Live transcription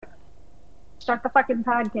start the fucking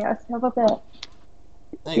podcast. How about that?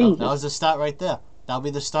 There you go. Jesus. That was the start right there. That'll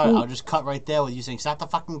be the start. Mm. I'll just cut right there with you saying, start the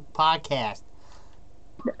fucking podcast.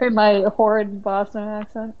 In my horrid Boston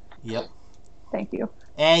accent. Yep. Thank you.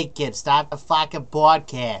 Hey, kid, start the fucking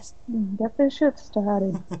podcast. Get this shit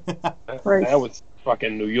started. That Right. was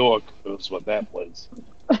fucking New York. Was what that was.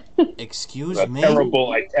 Excuse A me?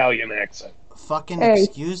 terrible Italian accent. Fucking Hey.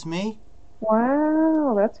 excuse me?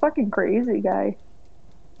 Wow, that's fucking crazy, guy.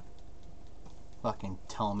 Fucking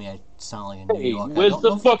tell me I sound like a New Hey, Yorker. where's Don't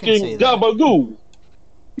the fucking say fucking that. gabagoo?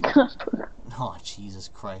 Oh, Jesus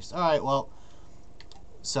Christ. Alright, well,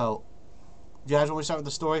 so, do you guys want me to start with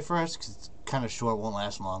the story first? Because it's kind of short, won't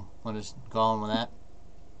last long. Want to just go on with that?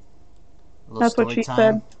 A little That's what story she time?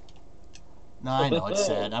 said. No, I know, it's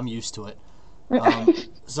sad. I'm used to it.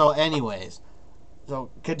 So, anyways, so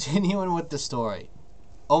continuing with the story.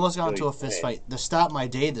 Almost got into a fist fight to start my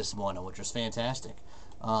day this morning, which was fantastic.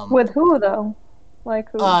 With who, though?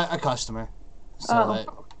 Like who? A customer. So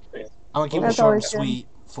Oh. I'm going to keep it That's short and always good. sweet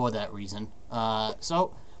for that reason.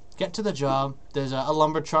 So, get to the job. There's a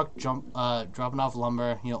lumber truck dropping off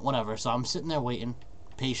lumber, whatever. So I'm sitting there waiting,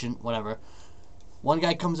 patient, whatever. One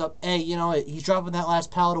guy comes up, hey, he's dropping that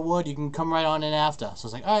last pallet of wood. You can come right on in after. So I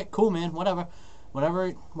was like, all right, cool, man, whatever.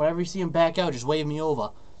 Whenever you see him back out, just wave me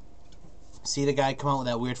over. See the guy come out with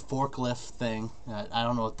that weird forklift thing. I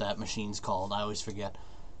don't know what that machine's called. I always forget.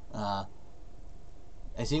 I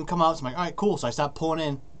see him come out. So I'm like, all right, cool. So I start pulling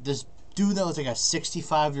in. This dude that was like a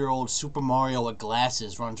 65-year-old Super Mario with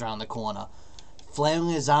glasses runs around the corner, flailing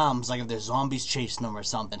his arms like if there's zombies chasing him or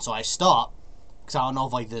something. So I stop. Because I don't know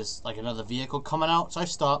if there's another vehicle coming out. So I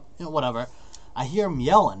stop. Whatever. I hear him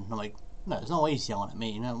yelling. I'm like, no, there's no way he's yelling at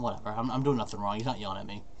me. Whatever. I'm doing nothing wrong. He's not yelling at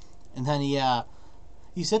me. And then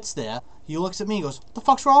he sits there. He looks at me and goes, what the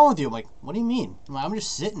fuck's wrong with you? I'm like, what do you mean? I'm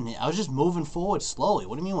just sitting here. I was just moving forward slowly.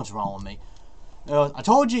 What do you mean what's wrong with me? I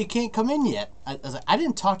told you can't come in yet. I was like, I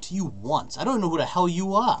didn't talk to you once. I don't know who the hell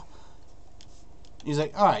you are. He's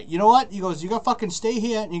like, all right, you know what? He goes, you gotta fucking stay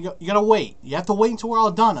here and you gotta wait. You have to wait until we're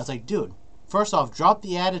all done. I was like, dude, first off, drop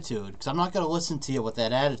the attitude because I'm not gonna listen to you with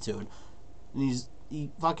that attitude. And he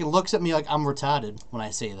fucking looks at me like I'm retarded when I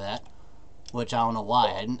say that, which I don't know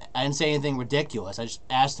why. I didn't say anything ridiculous. I just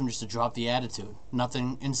asked him just to drop the attitude.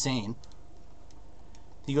 Nothing insane.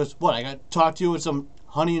 He goes, what? I gotta talk to you with some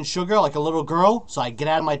honey and sugar like a little girl? So I get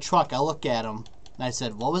out of my truck. I look at him and I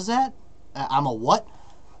said, what was that? I'm a what?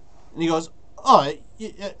 And he goes, oh,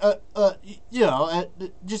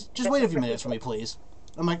 just wait a few minutes for me, please.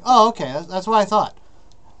 I'm like, oh, okay, that's what I thought.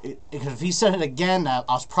 Because if he said it again, I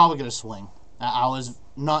was probably going to swing. I was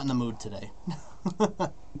not in the mood today.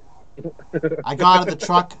 I got out of the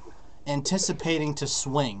truck anticipating to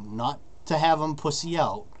swing, not to have him pussy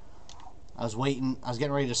out. I was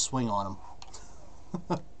getting ready to swing on him.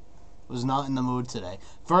 Was not in the mood today.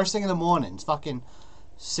 First thing in the morning, it's fucking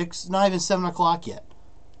 6, not even 7 o'clock yet.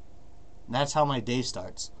 And that's how my day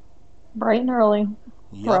starts. Bright and early.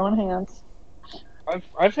 Yep. Throwing hands.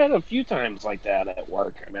 I've had a few times like that at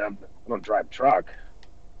work. I mean, I don't drive truck,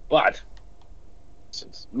 but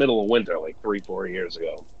since middle of winter, like 3-4 years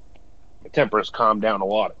ago, my temper has calmed down a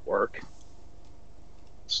lot at work.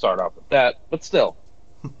 Start off with that, but still,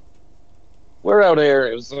 we're out here.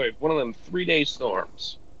 It was like one of them 3-day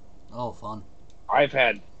storms. Oh, fun. I've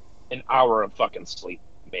had an hour of fucking sleep,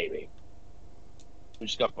 maybe. We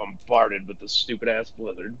just got bombarded with this stupid ass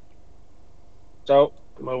blizzard. So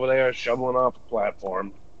I'm over there shoveling off a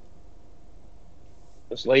platform.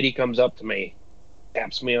 This lady comes up to me,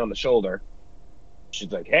 taps me on the shoulder.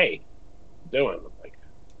 She's like, "Hey, what you doing?" I'm like,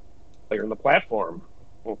 "You're on the platform.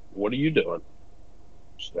 Well, what are you doing?"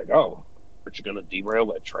 She's like, "Oh, aren't you gonna derail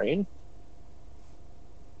that train?"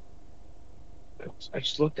 I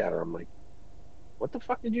just looked at her. I'm like, "What the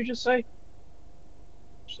fuck did you just say?"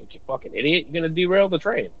 She's like, "You fucking idiot! You're gonna derail the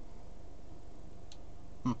train."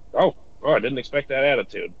 Oh, I didn't expect that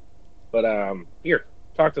attitude. But here,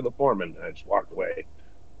 talk to the foreman. I just walked away.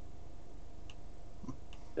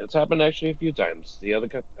 It's happened actually a few times. The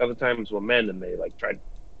other times were men, and they tried.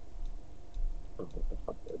 Oh, what the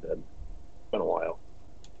fuck they did? It's been a while.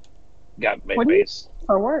 Got my What do you- face.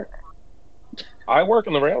 For work. I work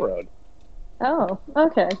on the railroad. Oh,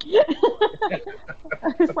 okay.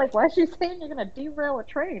 I was like, why is she saying you're gonna derail a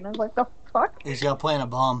train? I was like, the fuck? He's got playing a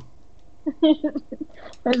bomb.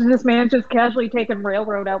 This man just casually taking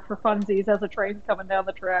railroad out for funsies as a train's coming down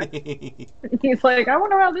the track. He's like, I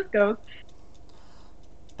wonder how this goes.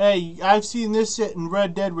 Hey, I've seen this shit in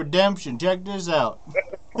Red Dead Redemption. Check this out.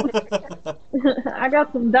 I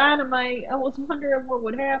got some dynamite. I was wondering what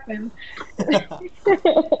would happen.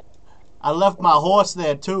 I left my horse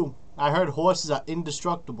there too. I heard horses are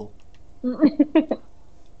indestructible. Yeah,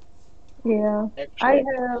 I Actually,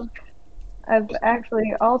 have. I've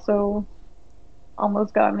actually also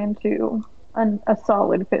almost gotten into a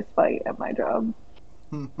solid fist fight at my job,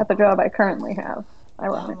 at the job I currently have.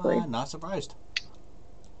 Ironically, I'm not surprised.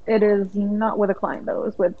 it is not with a client though.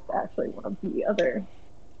 It's with actually one of the other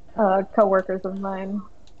coworkers of mine.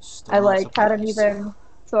 Still I not like hadn't surprised. even.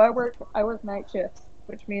 So I work night shifts,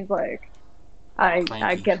 which means like I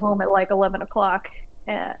Cranky. get home at like 11 o'clock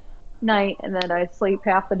at night, and then I sleep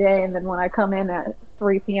half the day, and then when I come in at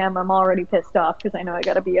 3 p.m., I'm already pissed off because I know I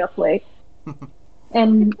got to be up late.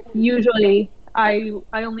 And usually I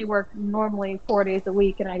only work normally 4 days a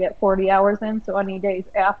week, and I get 40 hours in. So any days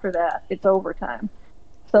after that, it's overtime.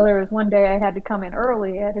 So there was one day I had to come in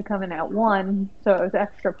early. I had to come in at 1, so I was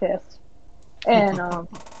extra pissed. And I was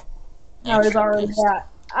Extra already pissed. at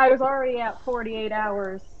I was already at 48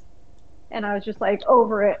 hours, and I was just like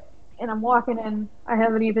over it. And I'm walking in. I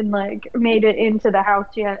haven't even like made it into the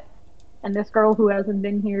house yet. And this girl who hasn't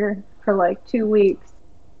been here for like 2 weeks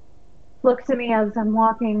looks at me as I'm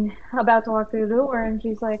about to walk through the door, and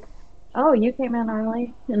she's like, "Oh, you came in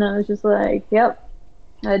early." And I was just like, "Yep,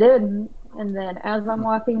 I did." And then as I'm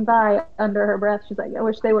walking by, under her breath, she's like, "I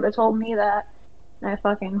wish they would have told me that." And I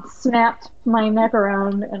fucking snapped my neck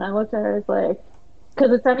around, and I looked at her, I was like,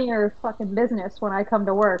 "Because it's none of your fucking business when I come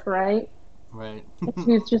to work, right?" Right. And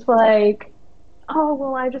she's just like, "Oh,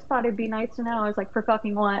 well, I just thought it'd be nice to know." I was like, "For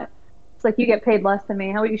fucking what?" It's like, "You get paid less than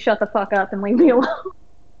me. How about you shut the fuck up and leave me alone?"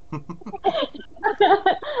 And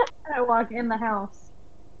I walk in the house,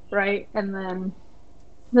 right? And then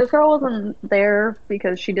this girl wasn't there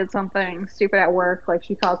because she did something stupid at work. Like,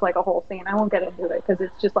 she caused like a whole scene. I won't get into it because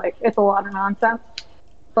it's just like, it's a lot of nonsense.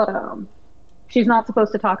 But she's not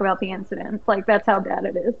supposed to talk about the incident. Like, that's how bad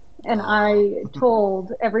it is. And Oh. I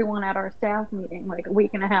told everyone at our staff meeting like a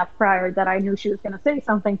week and a half prior that I knew she was going to say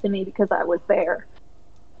something to me because I was there.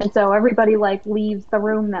 And so everybody like leaves the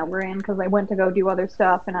room that we're in because I went to go do other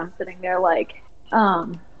stuff, and I'm sitting there like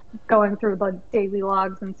going through the daily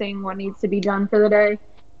logs and seeing what needs to be done for the day.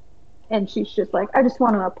 And she's just like, "I just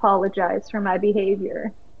want to apologize for my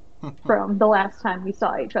behavior from the last time we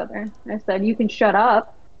saw each other." I said, "You can shut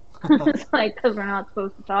up." It's like, because we're not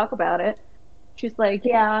supposed to talk about it. She's like,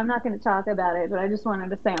 "Yeah, I'm not going to talk about it, but I just wanted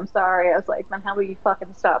to say I'm sorry." I was like, "Then how will you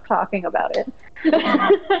fucking stop talking about it?"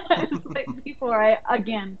 It's like, before I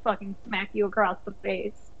again fucking smack you across the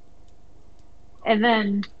face. And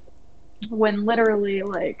then when literally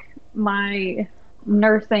like my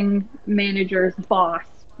nursing manager's boss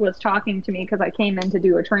was talking to me because I came in to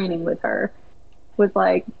do a training with her, was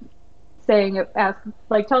like saying, ask,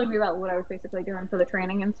 like telling me about what I was basically doing for the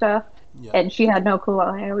training and stuff. Yep. And she had no clue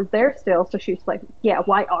why I was there still. So she's like, "Yeah,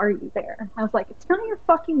 why are you there?" I was like, "It's none of your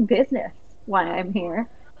fucking business why I'm here."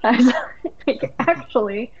 I was like,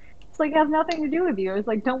 "Actually, it's like, it has nothing to do with you." I was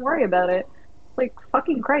like, "Don't worry about it." Like,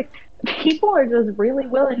 fucking Christ. People are just really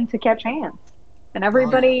willing to catch hands. And Oh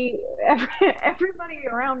yeah. everybody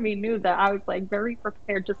around me knew that I was like very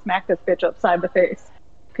prepared to smack this bitch upside the face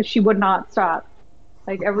because she would not stop.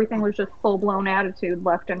 Like, everything was just full blown attitude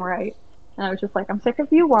left and right. And I was just like, "I'm sick of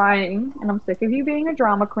you lying, and I'm sick of you being a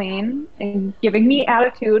drama queen and giving me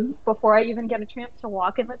attitude before I even get a chance to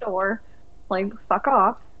walk in the door. Like, fuck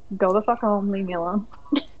off. Go the fuck home. Leave me alone."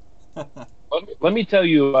 let me tell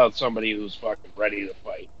you about somebody who's fucking ready to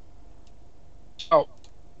fight. So,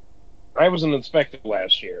 I was an inspector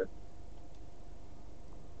last year,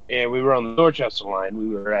 and we were on the Dorchester line. We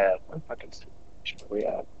were at what fucking station were we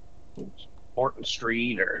at? Morton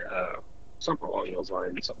Street or something along those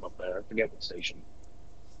lines, something up there. I forget the station.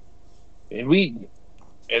 And we,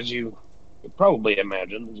 as you could probably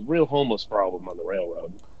imagine, there's a real homeless problem on the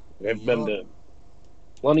railroad. I've been Yup. to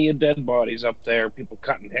plenty of dead bodies up there, people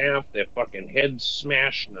cut in half, their fucking heads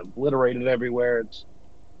smashed and obliterated everywhere. It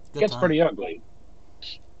Good gets time. pretty ugly.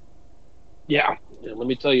 Yeah. Yeah, let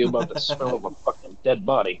me tell you about the smell of a fucking dead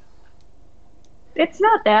body. It's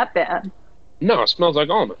not that bad. No, it smells like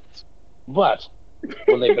almonds. But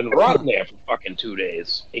when they've been rotting there for fucking 2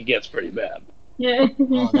 days, it gets pretty bad. Yeah.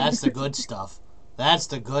 Oh, that's the good stuff. That's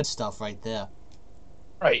the good stuff right there.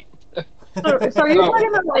 Right. So are you So, talking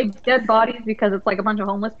about like dead bodies because it's like a bunch of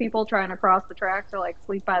homeless people trying to cross the tracks or like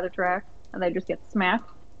sleep by the tracks and they just get smacked?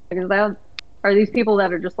 Like, is that, are these people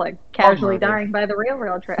that are just like or casually murder. dying by the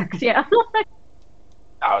railroad tracks? Yeah.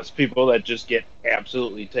 It's people that just get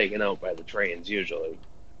absolutely taken out by the trains, usually.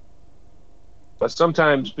 But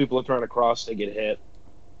sometimes people are trying to cross, they get hit.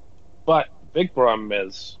 But the big problem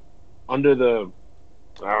is under the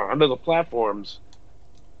under the platforms,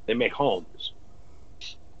 they make homes.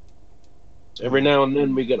 So every Hmm. now and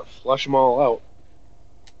then we gotta flush them all out.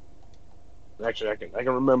 Actually, I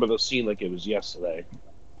can remember the scene like it was yesterday.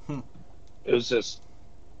 Hmm. It was this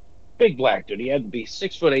big black dude. He had to be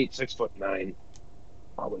 6'8", 6'9",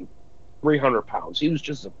 probably 300 pounds. He was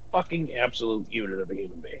just a fucking absolute unit of a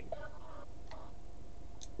human being.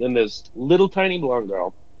 Then this little tiny blonde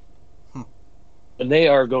girl, Hmm. and they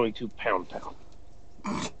are going to Pound Town.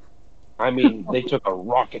 I mean, they took a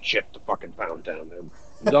rocket ship to fucking Pound Town.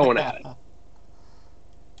 They're going at it.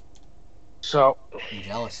 So, I'm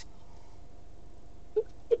jealous.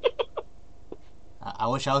 I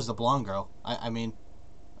wish I was the blonde girl. I mean,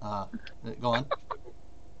 go on.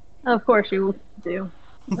 Of course you do.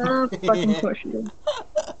 Of fucking course you do.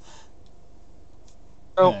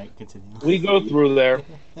 so Alright, continue. we go through there.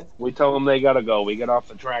 We tell them they gotta go. We get off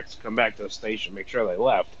the tracks, come back to the station, make sure they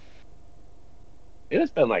left. It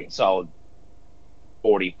has been like a solid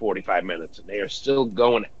 40, 45 minutes, and they are still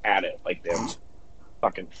going at it like they're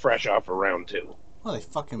fucking fresh off of round 2. Well, they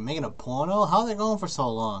fucking making a porno? How are they going for so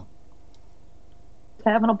long? It's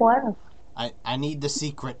having a blast. I need the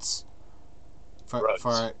secrets for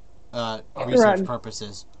Drugs. research Drugs.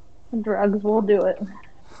 purposes. Drugs will do it.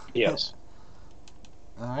 Yes.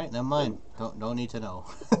 All right, never mind. Don't need to know.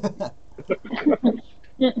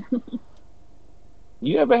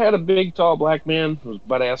 You ever had a big, tall black man who's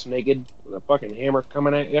butt ass naked with a fucking hammer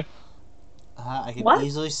coming at you? I can What?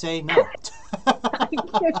 easily say no.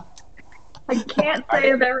 I can't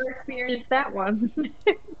say I've ever experienced that one.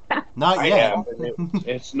 Not I yet. have. And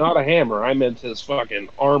it's not a hammer. I meant his fucking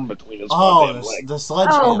arm between his Oh, goddamn legs. the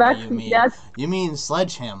sledgehammer. Oh, you mean? that's You mean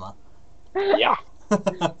sledgehammer? Yeah.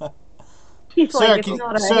 he's Sir, like, it's can,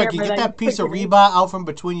 not a sir, hammer can you get that that piece of quickly- rebar out from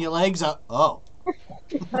between your legs? Oh.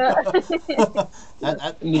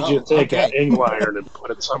 I need you to take okay. that angle iron and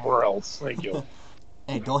put it somewhere else. Thank you.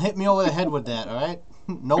 Hey, don't hit me over the head with that, all right?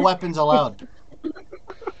 No weapons allowed.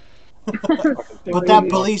 Put that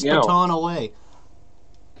police Yeah. baton away.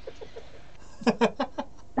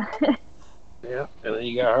 Yeah. And then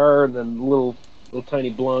you got her, and then the little tiny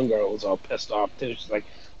blonde girl was all pissed off too. She's like,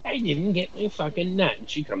 "I didn't get my fucking nut," and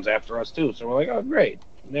she comes after us too. So we're like, "Oh, great."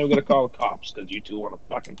 And then we're gonna call the cops because you two want to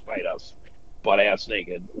fucking fight us, butt ass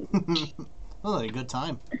naked. Well, like a good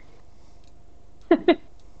time. I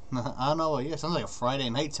don't know. Yeah, sounds like a Friday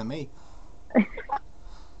night to me.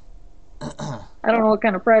 I don't know what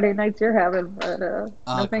kind of Friday nights you're having, but no,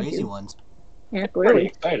 thank Crazy you. ones. Yeah, Pretty clearly.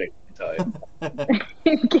 exciting, I tell you.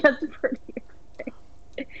 It gets pretty exciting.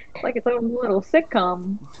 It's like its own little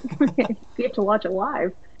sitcom. You have to watch it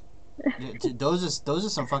live. Yeah, those are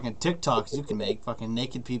some fucking TikToks you can make. Fucking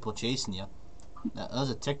naked people chasing you.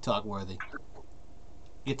 Those are TikTok worthy.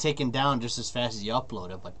 Get taken down just as fast as you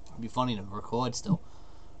upload it, but it'd be funny to record still.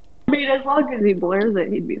 I mean, as long as he blurs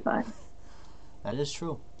it, he'd be fine. That is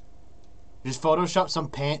true. Just Photoshop some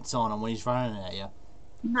pants on him when he's running at you.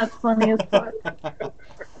 That's funny as fuck.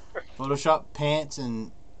 Photoshop pants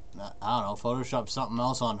and I don't know. Photoshop something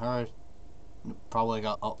else on her. Probably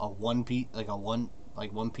like a one piece, like a one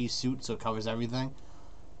piece suit, so it covers everything.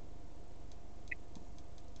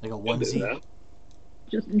 Like a Can do onesie. that.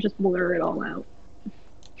 Just blur it all out.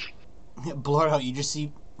 Blur out. You just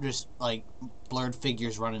see like blurred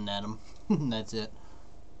figures running at him. That's it.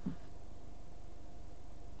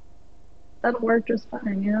 That'll work just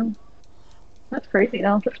fine, you know? That's crazy,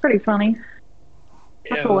 though. That's pretty funny.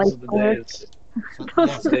 Yeah, That's a those are the life days. So,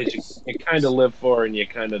 Those days you kind of live for and you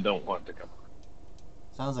kind of don't want to come.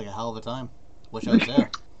 sounds like a hell of a time. Wish I was there.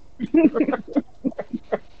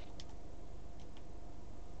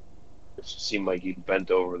 It seemed like he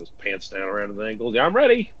bent over with his pants down around his ankles. Yeah, I'm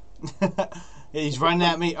ready. He's running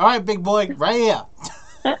at me. All right, big boy, right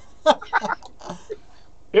here.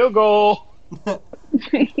 Field goal.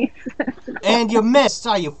 And you missed.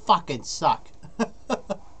 Oh, you fucking suck.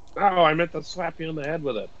 Oh, I meant to slap you on the head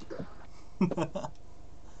with it.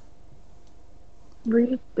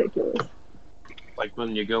 Ridiculous. Like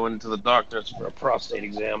when you go into the doctor's for a prostate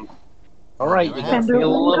exam. All right, you Never gotta happened.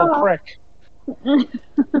 feel a little Yeah. prick.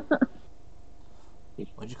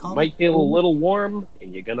 What'd you call me? Might feel a little warm,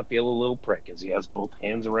 and you're gonna feel a little prick as he has both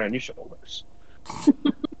hands around your shoulders.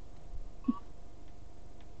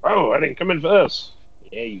 Oh, I didn't come in for this.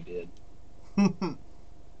 Yeah, you did.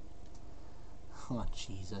 Oh,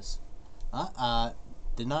 Jesus.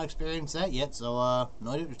 Did not experience that yet, so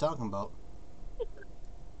no idea what you're talking about.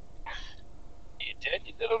 You did.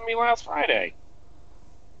 You did it with me last Friday.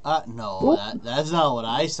 No, that's not what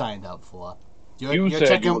I signed up for. You You're said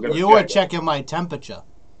checking. you were gonna You were check it. checking my temperature.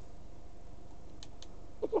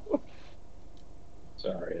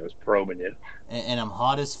 Sorry, I was probing you. And I'm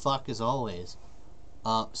hot as fuck as always.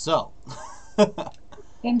 So.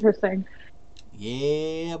 Interesting.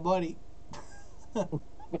 Yeah, buddy.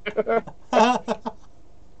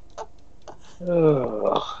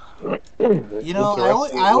 Ugh. You know,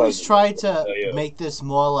 Interesting I always was, try let me to tell you. make this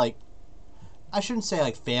more like, I shouldn't say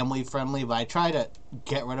like family friendly, but I try to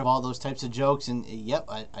get rid of all those types of jokes. And yep,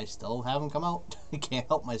 I still haven't come out. I can't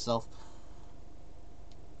help myself.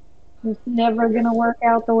 It's never gonna work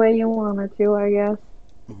out the way you want it to, I guess.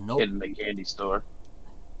 Nope. Kid in the candy store.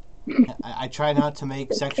 I try not to make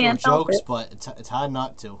Just sexual can't help jokes, it. but it's hard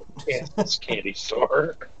not to. Kansas candy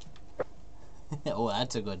store. Oh,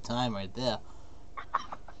 that's a good time right there.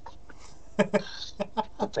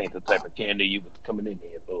 That ain't the type of candy you was coming in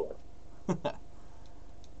here for.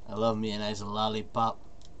 I love me a nice lollipop.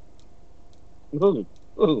 Ooh,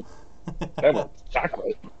 ooh, that was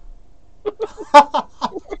chocolate.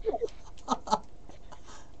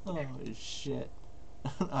 Oh shit!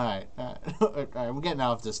 All right, all right. We're getting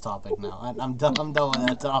off this topic now. I'm done. I'm done with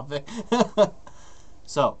that topic.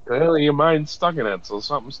 So, Clearly your mind's stuck in it, so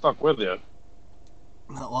something stuck with you.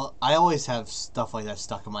 well, I always have stuff like that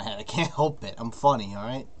stuck in my head. I can't help it. I'm funny. All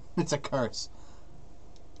right, it's a curse.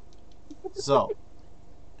 So,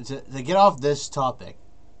 to get off this topic,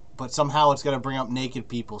 but somehow it's gonna bring up naked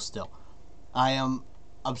people still. I am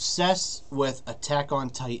obsessed with Attack on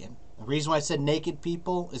Titan. The reason why I said naked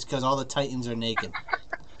people is because all the Titans are naked.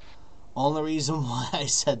 Only reason why I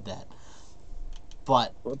said that.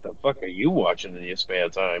 But What the fuck are you watching in your spare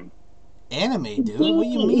time? anime, dude. What do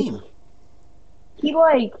you mean? He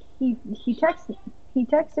like he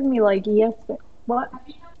texted me like yesterday. What?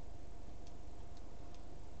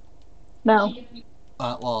 No,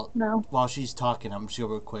 Well, no, while she's talking, I'm just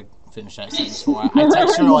gonna real quick finish that sentence for her. I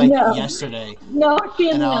texted her like No. yesterday, no, she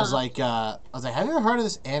and I not. was like, have you ever heard of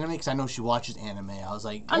this anime? Because I know she watches anime. I was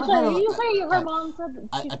like, you I'm ever heard sorry. of You say her mom said that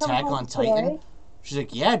she's coming Attack home on Titan? today? She's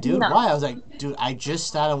like, yeah, dude. No. Why? I was like, dude, I just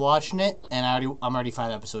started watching it, and I'm already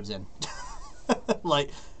 5 episodes in.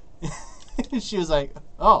 Like, she was like,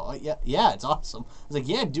 oh yeah, it's awesome. I was like,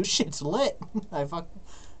 yeah, dude, shit's lit. I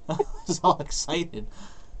was all excited.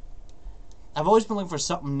 I've always been looking for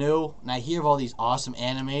something new, and I hear of all these awesome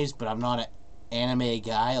animes, but I'm not an anime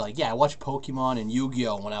guy. Like, yeah, I watched Pokemon and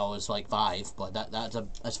Yu-Gi-Oh when I was like 5, but that's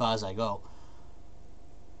as far as I go.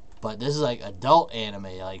 But this is like adult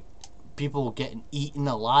anime, like people getting eaten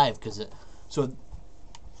alive because it. So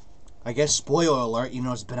I guess spoiler alert, you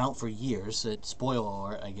know it's been out for years. It's spoiler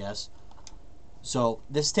alert, I guess. So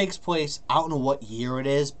this takes place. I don't know what year it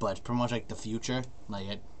is, but it's pretty much like the future.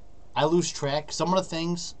 I lose track. Some of the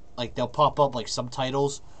things like they'll pop up like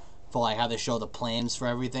subtitles for like how they show the plans for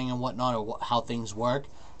everything and whatnot, or how things work.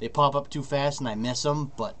 They pop up too fast and I miss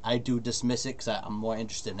them, but I do dismiss it because I'm more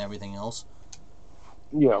interested in everything else.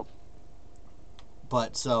 Yeah.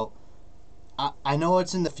 But so I know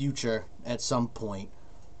it's in the future at some point,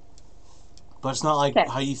 but it's not like Okay.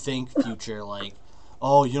 how you think future, like,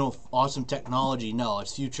 oh, you know, awesome technology. No,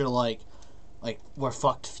 it's future like we're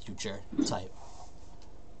fucked future type.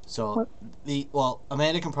 So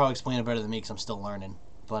Amanda can probably explain it better than me because I'm still learning.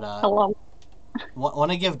 But Hello.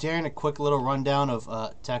 want to give Darren a quick little rundown of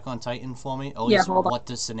Attack on Titan for me? At Yeah, least hold on. what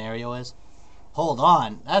the scenario is. Hold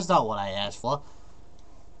on, that's not what I asked for.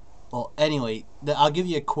 Well, anyway, I'll give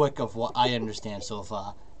you a quick of what I understand so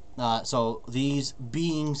far. So these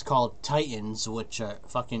beings called Titans, which are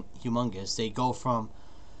fucking humongous, they go from,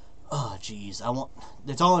 oh jeez,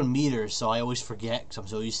 it's all in meters, so I always forget because I'm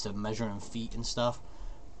so used to measuring in feet and stuff.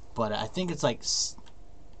 But I think it's like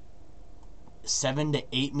 7 to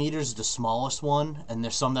 8 meters is the smallest one, and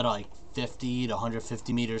there's some that are like 50 to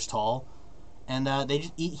 150 meters tall, and they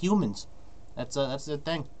just eat humans. That's their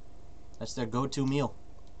thing. That's their go-to meal.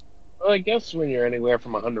 Well, I guess when you're anywhere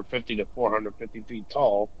from 150 to 450 feet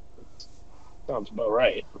tall, sounds about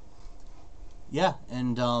right. Yeah,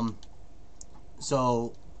 and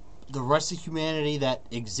so the rest of humanity that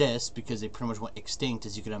exists, because they pretty much went extinct,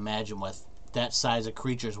 as you can imagine, with that size of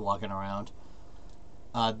creatures walking around,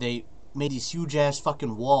 they made these huge ass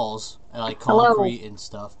fucking walls and like concrete Hello. and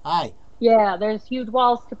stuff. Hi. Yeah, there's huge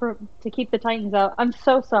walls to keep the Titans out. I'm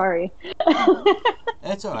so sorry.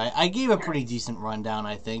 That's alright. I gave a pretty decent rundown,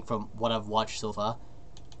 I think, from what I've watched so far.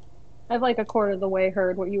 I've like a quarter of the way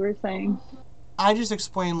heard what you were saying. I just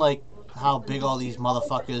explained, like, how big all these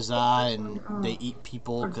motherfuckers are and they eat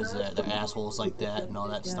people because they're assholes like that and all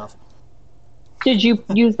that stuff. Did you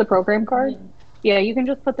use the program card? Yeah, you can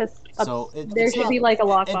just put this up. So There it's should not, be like a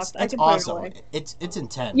lockbox. I it's can put it awesome. away. It's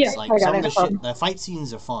intense. Yeah, Like I got some it, of the no problem. shit, the fight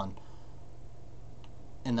scenes are fun.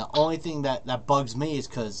 And the only thing that bugs me is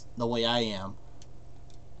because the way I am,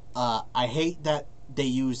 I hate that they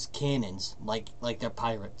use cannons like they're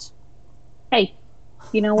pirates. Hey,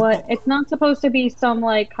 you know what? It's not supposed to be some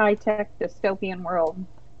like high tech dystopian world.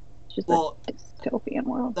 It's just Well, a dystopian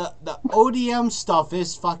world. the ODM stuff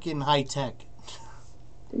is fucking high tech.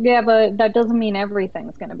 Yeah, but that doesn't mean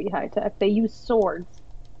everything's gonna be high tech. They use swords.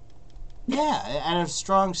 Yeah, out of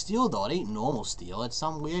strong steel though. It ain't normal steel. It's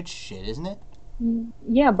some weird shit, isn't it?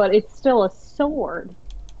 Yeah, but it's still a sword.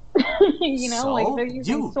 You know, So, like they're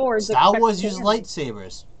using dude, swords. Star expect Wars uses damage.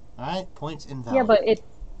 lightsabers. All right, points invalid. Yeah, but it's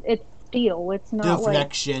steel. It's not like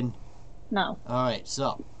deflection. no. All right,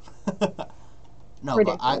 so no, but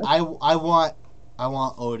Ridiculous. I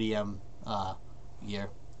want ODM gear.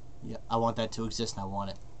 Yeah, I want that to exist, and I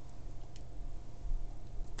want it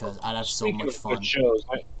because I'd have so Speaking much of fun. good shows,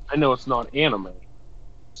 I know it's not anime.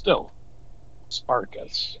 Still,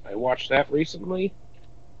 Sparkus. I watched that recently,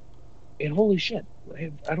 and holy shit,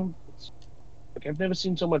 I don't. Like, I've never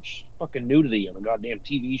seen so much fucking nudity on a goddamn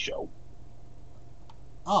TV show.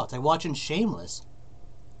 Oh, it's like watching Shameless.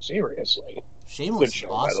 Seriously. Shameless Good is show,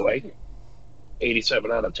 by awesome. the way.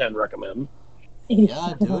 87 out of 10 recommend.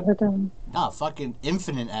 Yeah, dude. Nah, fucking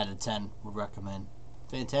infinite out of 10 would recommend.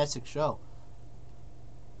 Fantastic show.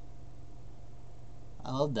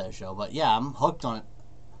 I love that show, but yeah, I'm hooked on it.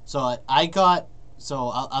 So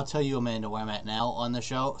I'll tell you, Amanda, where I'm at now on the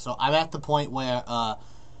show. So I'm at the point where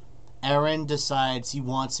Eren decides he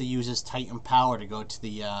wants to use his Titan power to go to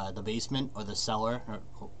the basement or the cellar,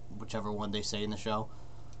 or whichever one they say in the show.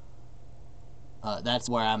 That's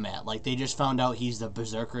where I'm at. Like, they just found out he's the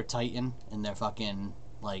Berserker Titan, and they're fucking,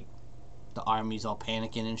 like, the army's all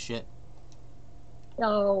panicking and shit.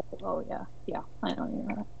 Oh yeah, I know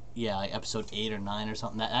you're right. Yeah, like episode 8 or 9 or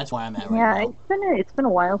something. That's where I'm at Yeah, right now. it's been a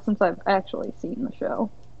while since I've actually seen the show.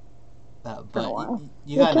 Been a But while.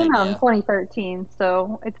 you got It an came out in idea. 2013,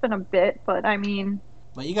 so it's been a bit. But I mean,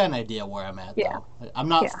 But you got an idea where I'm at, Yeah. though. I'm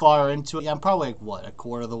not Yeah. far into it. Yeah, I'm probably, like, what, a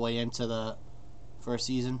quarter of the way into the first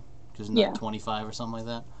season? Because it's Yeah. not 25 or something like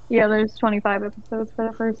that. yeah, there's 25 episodes for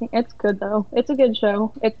the first season. It's good though. It's a good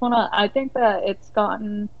show. It's one of I think that it's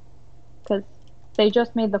gotten because they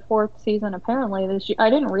just made the 4th season apparently this year. I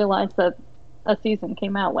didn't realize that a season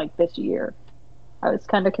came out like this year. I was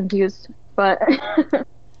kind of confused, but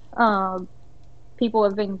um, people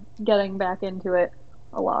have been getting back into it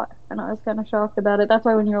a lot, and I was kind of shocked about it. That's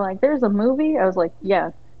why when you're like, "There's a movie," I was like,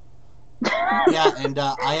 "Yeah." Yeah, and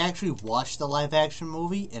I actually watched the live action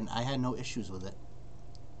movie, and I had no issues with it.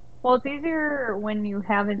 Well, it's easier when you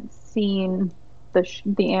haven't seen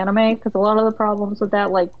the anime because a lot of the problems with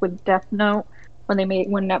that, like with Death Note, when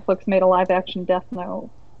Netflix made a live action Death Note,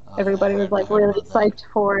 everybody was like I heard really about that. psyched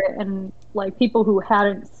for it, and like people who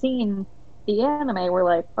hadn't seen the anime were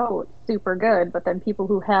like, "Oh, it's super good," but then people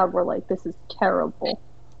who have were like, "This is terrible."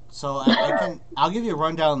 So I'll give you a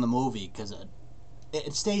rundown on the movie, because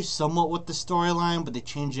it stays somewhat with the storyline, but they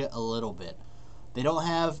change it a little bit. They don't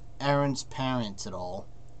have Eren's parents at all.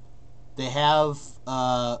 They have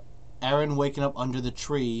Eren waking up under the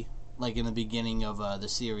tree, like in the beginning of the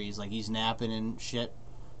series, like he's napping and shit,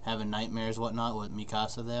 having nightmares, whatnot, with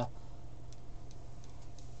Mikasa there.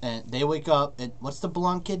 And they wake up, and what's the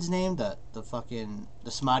blonde kid's name? The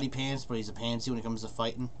smarty pants, but he's a pansy when it comes to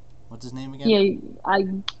fighting. What's his name again? Yeah,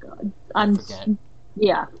 I'm forget.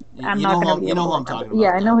 yeah. I'm you not know gonna who be you able know to who I'm remember. talking about.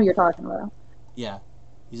 Yeah, I know though. who you're talking about. Yeah,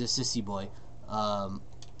 he's a sissy boy.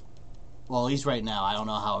 Well, he's right now. I don't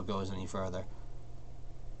know how it goes any further.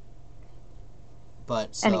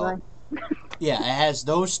 But so Anyway, yeah, it has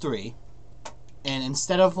those three, and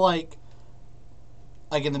instead of like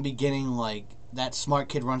in the beginning, like that smart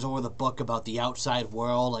kid runs over the book about the outside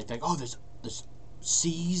world, like oh there's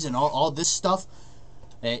seas and all this stuff.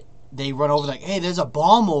 They run over like, hey, there's a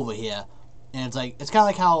bomb over here, and it's like it's kind of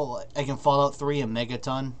like how like in Fallout 3 and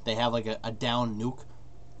Megaton they have like a down nuke,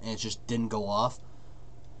 and it just didn't go off.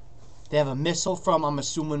 They have a missile from, I'm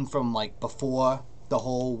assuming, from like before the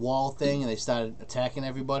whole wall thing, and they started attacking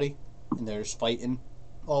everybody, and they're just fighting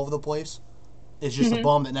all over the place. It's just a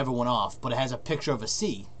bomb that never went off, but it has a picture of a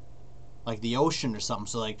sea, like the ocean or something.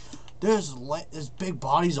 So like, there's big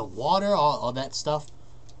bodies of water, all that stuff.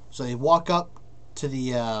 So they walk up to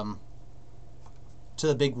the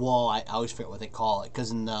big wall. I always forget what they call it,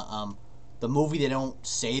 because in the movie they don't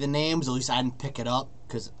say the names. At least I didn't pick it up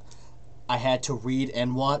because I had to read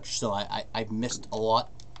and watch, so I missed a lot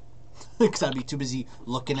because I'd be too busy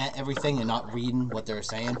looking at everything and not reading what they were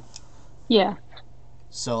saying. yeah.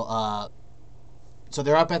 So so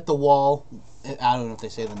they're up at the wall. I don't know if they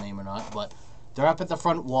say the name or not, but they're up at the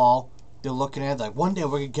front wall. They're looking at it like, one day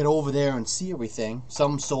we're gonna get over there and see everything.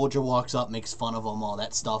 Some soldier walks up, makes fun of them, all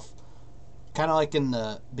that stuff. Kind of like in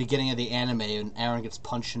the beginning of the anime when Eren gets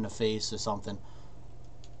punched in the face or something.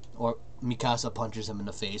 Or Mikasa punches him in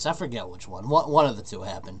the face. I forget which one. One of the two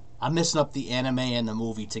happened. I'm mixing up the anime and the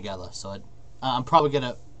movie together, so I'm probably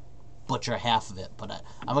gonna butcher half of it, but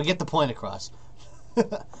I'm gonna get the point across.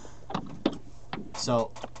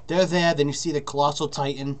 So they're there. Then you see the Colossal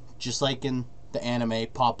Titan, just like in the anime,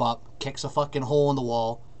 pop up, kicks a fucking hole in the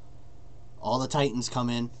wall. All the Titans come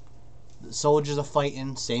in. The soldiers are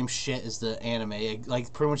fighting. Same shit as the anime.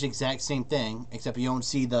 Like, pretty much the exact same thing, except you don't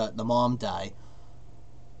see the mom die.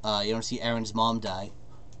 You don't see Eren's mom die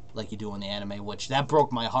like you do in the anime, which that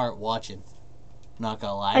broke my heart watching. Not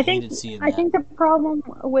gonna lie, I hated seeing that. I think the problem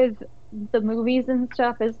with the movies and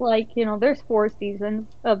stuff is like, there's 4 seasons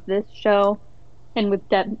of this show, and with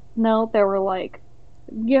Death Note, there were like,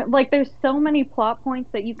 there's so many plot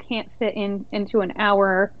points that you can't fit into an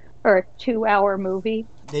hour or a 2-hour movie.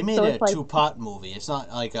 They made it a two-part movie. It's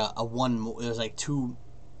not like a one. It was like two.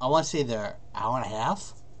 I want to say they're hour and a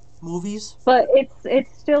half movies. But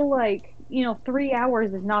it's still like 3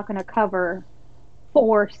 hours is not going to cover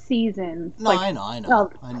 4 seasons. No, I know.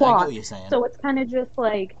 I get what you're saying. So it's kind of just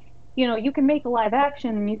like, you can make a live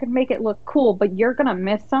action and you can make it look cool, but you're going to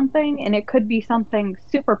miss something, and it could be something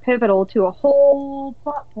super pivotal to a whole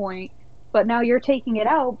plot point. But now you're taking it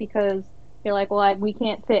out because you're like, well, we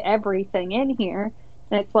can't fit everything in here.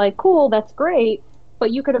 And it's like, cool, that's great,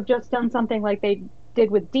 but you could have just done something like they did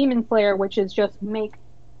with Demon Slayer, which is just make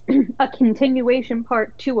a continuation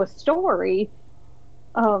part to a story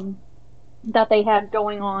that they had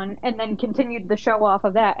going on, and then continued the show off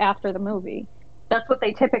of that after the movie. That's what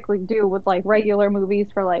they typically do with like regular movies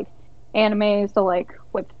for like animes. So like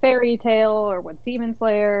with Fairy Tail or with Demon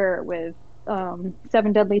Slayer or with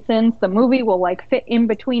Seven Deadly Sins, the movie will like fit in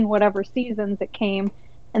between whatever seasons it came,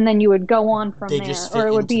 and then you would go on from there, or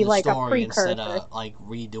it would be like a precursor instead of like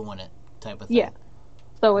redoing it type of thing. Yeah.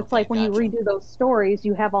 So it's like when you redo those stories,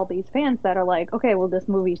 you have all these fans that are like, okay, well, this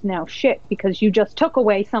movie's now shit because you just took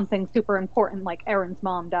away something super important like Eren's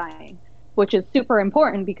mom dying, which is super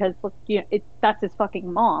important because that's his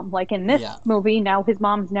fucking mom. Like in this movie, now his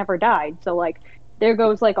mom's never died. So like there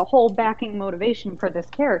goes like a whole backing motivation for this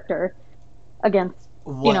character against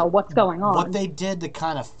what's going on. What they did to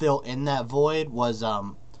kind of fill in that void was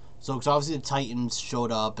so cause obviously the Titans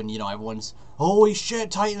showed up and everyone's holy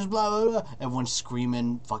shit, Titans, blah blah blah, everyone's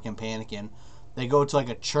screaming, fucking panicking. They go to like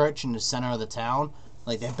a church in the center of the town,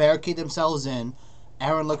 like they barricade themselves in.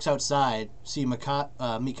 Eren looks outside, see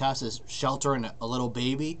Mikasa's sheltering a little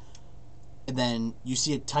baby, and then you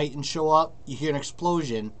see a Titan show up, you hear an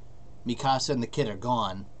explosion, Mikasa and the kid are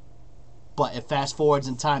gone. But it fast forwards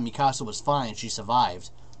in time, Mikasa was fine, she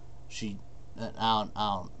survived. I don't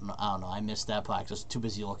know, I missed that part because I was too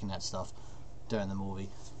busy looking at stuff during the movie.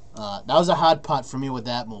 That was a hard part for me with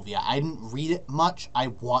that movie. I didn't read it much, I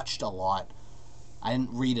watched a lot. I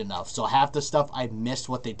didn't read enough, so half the stuff I missed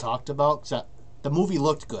what they talked about, because the movie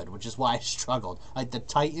looked good, which is why I struggled. Like the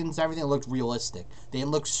Titans, everything looked realistic. They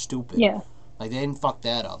didn't look stupid. Yeah. Like they didn't fuck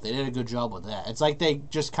that up. They did a good job with that. It's like they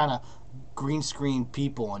just kind of green screen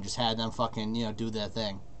people and just had them fucking do their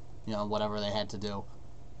thing, whatever they had to do.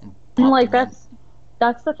 And like that's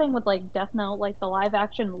the thing with like Death Note. Like the live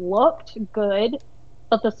action looked good,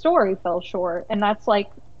 but the story fell short, and that's like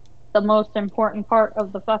the most important part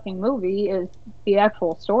of the fucking movie is the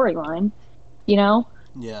actual storyline.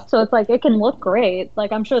 Yeah. So it's like it can look great.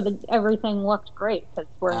 Like I'm sure that everything looked great because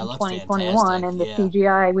we're in 2021 and the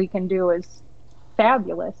CGI we can do is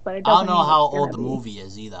fabulous. But it doesn't I don't know how old the movie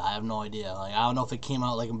is either. I have no idea. Like I don't know if it came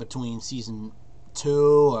out like in between season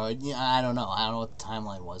 2 or I don't know. I don't know what the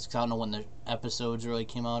timeline was because I don't know when the episodes really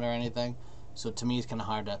came out or anything. So to me, it's kind of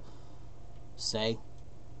hard to say.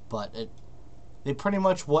 But they pretty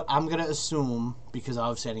much, what I'm gonna assume, because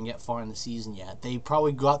obviously I didn't get far in the season yet, they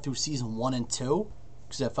probably got through season 1 and 2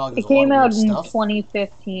 because it felt like it came out in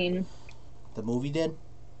 2015. The movie did.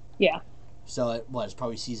 Yeah. So it was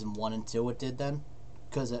probably season 1 and 2. It did then,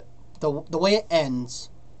 because the way it ends.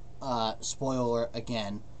 Spoiler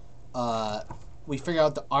again. We figure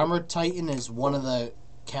out the Armored Titan is one of the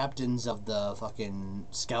captains of the fucking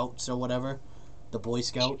scouts or whatever, the Boy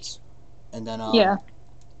Scouts, and then yeah.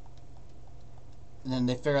 And then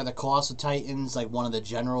they figure out the Colossal Titan's like one of the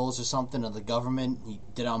generals or something of the government. He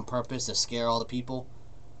did it on purpose to scare all the people.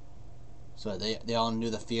 So they all knew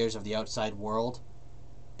the fears of the outside world.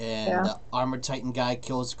 And the Armored Titan guy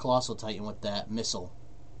kills the Colossal Titan with that missile.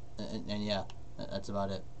 And yeah, that's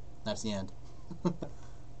about it. That's the end.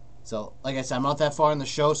 So, like I said, I'm not that far in the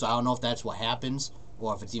show, so I don't know if that's what happens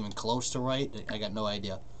or if it's even close to right. I got no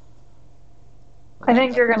idea. But I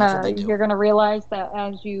think you're gonna realize that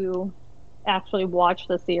as you actually watch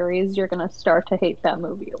the series, you're gonna start to hate that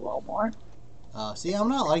movie a little more. See, I'm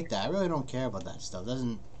not like that. I really don't care about that stuff.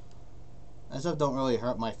 That stuff don't really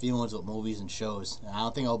hurt my feelings with movies and shows. I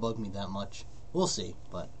don't think it'll bug me that much. We'll see,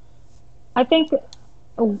 but I think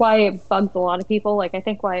why it bugs a lot of people. Like, I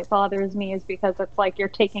think why it bothers me is because it's like you're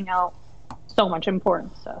taking out so much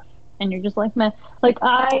important stuff, and you're just like, man, like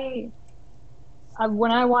I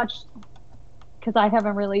when I watched, because I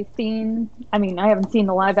haven't really seen, I mean, I haven't seen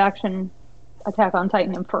the live action Attack on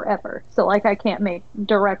Titan in forever, so like I can't make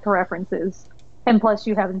direct references, and plus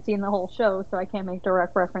you haven't seen the whole show, so I can't make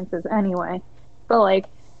direct references anyway. But like,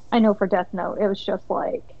 I know for Death Note, it was just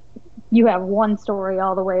like you have one story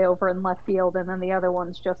all the way over in left field, and then the other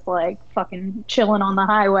one's just like fucking chilling on the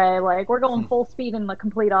highway. Like, we're going full speed in the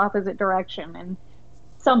complete opposite direction, and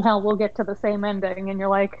somehow we'll get to the same ending. And you're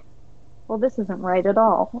like, well, this isn't right at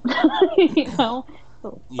all. You know?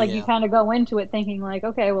 So, like, you Yeah. kind of go into it thinking, like,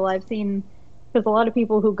 okay, well, I've seen, because a lot of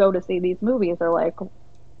people who go to see these movies are like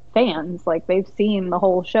fans. Like, they've seen the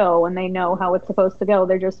whole show and they know how it's supposed to go.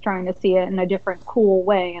 They're just trying to see it in a different, cool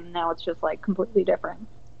way. And now it's just like completely different.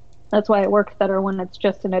 That's why it works better when it's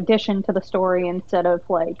just an addition to the story instead of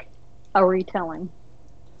like a retelling,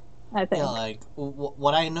 I Yeah, think. like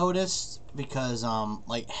what I noticed because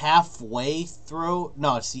like halfway through,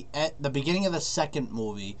 no, it's the beginning of the second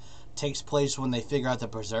movie takes place when they figure out the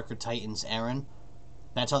Berserker Titan's Eren.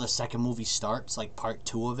 That's how the second movie starts, like part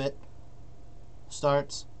 2 of it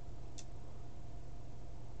starts.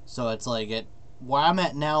 So it's like it where I'm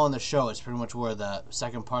at now in the show is pretty much where the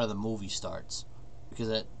second part of the movie starts because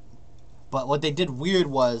it but what they did weird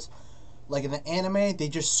was like in the anime they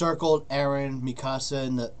just circled Eren, Mikasa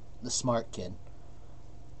and the smart kid.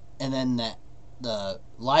 And then the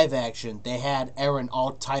live action, they had Eren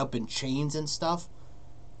all tied up in chains and stuff.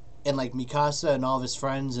 And like Mikasa and all of his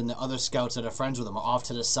friends and the other scouts that are friends with him are off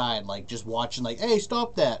to the side, like just watching, like, "Hey,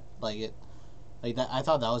 stop that!" Like it, like that. I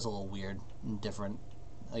thought that was a little weird and different.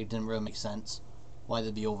 Like, it didn't really make sense why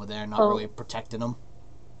they'd be over there, not really Well, protecting them.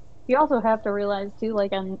 you also have to realize too,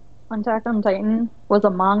 like, Attack on Titan was a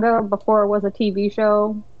manga before it was a TV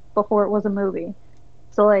show, before it was a movie.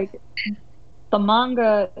 So like the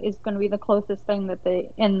manga is going to be the closest thing that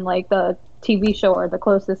they in like the TV show are the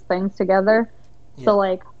closest things together. So Yeah,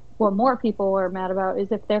 like what more people are mad about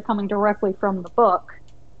is if they're coming directly from the book,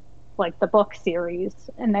 like the book series,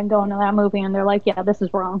 and then going to that movie and they're like, yeah, this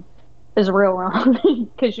is wrong. This is real wrong.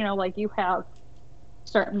 Because you know, like you have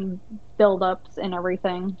certain build-ups and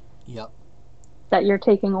everything yep. that you're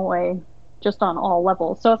taking away just on all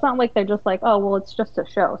levels. So it's not like they're just like, oh, well, it's just a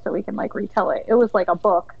show, so we can like retell it. It was like a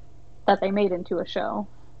book that they made into a show.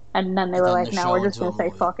 And then they And were then like, the no, show we're just into going a to say,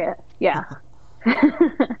 movie. fuck it. Yeah.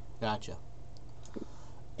 Gotcha.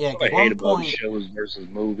 Yeah, What I because hate one about point, shows versus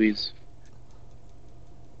movies.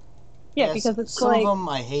 Yeah, yes, because it's some of like, them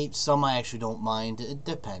I hate, some I actually don't mind. It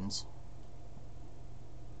depends.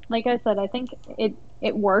 like I said, I think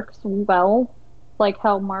it works well, like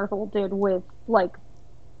how Marvel did with like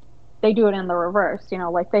they do it in the reverse, you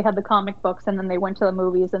know, like they had the comic books and then they went to the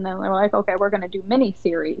movies and then they're like, okay, we're going to do mini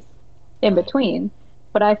series in Right. between.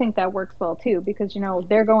 But I think that works well too because, you know,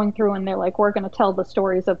 they're going through and they're like, we're going to tell the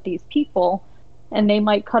stories of these people and they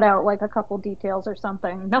might cut out like a couple details or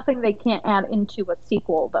something. Nothing they can't add into a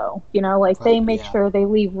sequel though. You know, like they Right. make Yeah. sure they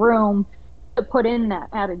leave room to put in that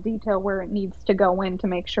added detail where it needs to go in to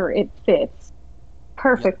make sure it fits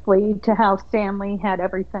Yep. perfectly to how Stanley had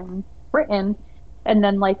everything written. And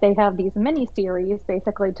then like they have these mini series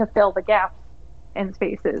basically to fill the gaps in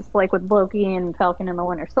spaces, like with Loki and Falcon and the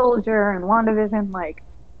Winter Soldier and WandaVision, like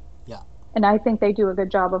Yeah. and I think they do a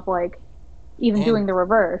good job of like even And doing the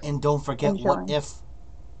reverse and don't forget and what showing. if,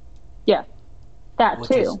 Yeah, that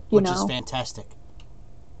too, you which is know. fantastic.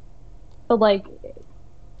 But like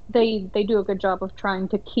they do a good job of trying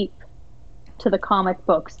to keep to the comic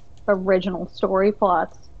books original story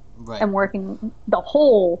plots Right. and working the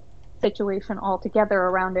whole situation all together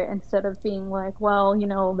around it instead of being like, well, you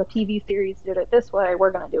know, the TV series did it this way,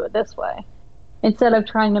 we're going to do it this way. Instead of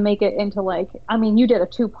trying to make it into like, I mean, you did a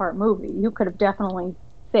two-part movie. You could have definitely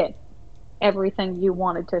fit everything you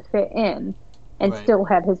wanted to fit in and Right. still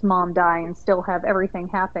had his mom die and still have everything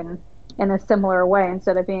happen in a similar way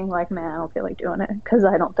instead of being like, man, I don't feel like doing it because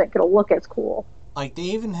I don't think it'll look as cool. Like they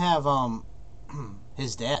even have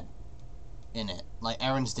his dad in it, like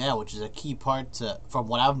Eren's dad, which is a key part to from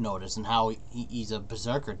what I've noticed and how he's a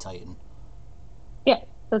berserker titan. Yeah,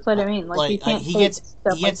 that's what I mean. Like, you Like can't take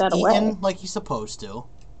stuff he like gets that away. eaten like he's supposed to.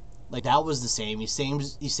 Like that was the same. He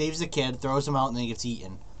saves the kid, throws him out, and then he gets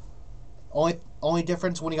eaten. Only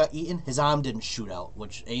difference when he got eaten, his arm didn't shoot out,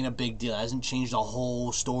 which ain't a big deal. It hasn't changed the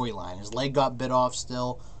whole storyline. His leg got bit off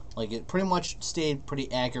still. Like it pretty much stayed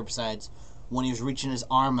pretty accurate. Besides when he was reaching his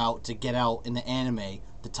arm out to get out in the anime,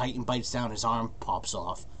 the Titan bites down, his arm pops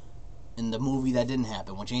off. In the movie, that didn't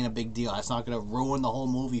happen, which ain't a big deal. That's not gonna ruin the whole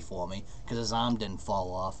movie for me because his arm didn't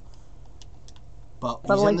fall off. But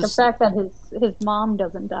But he's in like the this. fact that his mom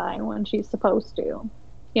doesn't die when she's supposed to,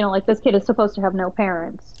 like this kid is supposed to have no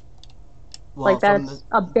parents. Well, Like from the that's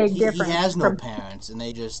a big he difference has no from. parents, and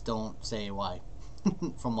they just don't say why.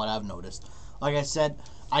 From what I've noticed, like I said,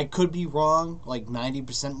 I could be wrong, like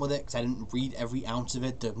 90% with it, because I didn't read every ounce of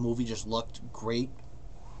it. The movie just looked great.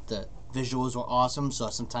 The visuals were awesome, so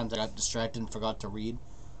sometimes I got distracted and forgot to read.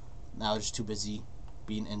 I was just too busy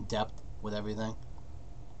being in depth with everything.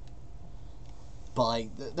 But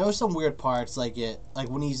like, there were some weird parts, like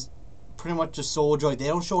when he's pretty much a soldier. Like, they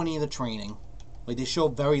don't show any of the training. Like, they show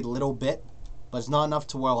very little bit, but it's not enough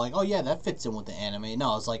to where like, oh yeah, that fits in with the anime.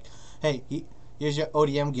 No, it's like, hey, here's your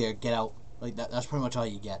ODM gear, get out. Like that's pretty much all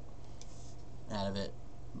you get out of it.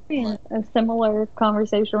 In But a similar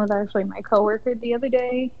conversation with actually my coworker the other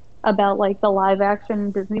day about like the live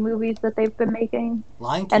action Disney movies that they've been making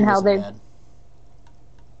Lion and King how wasn't they've bad.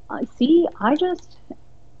 see, I just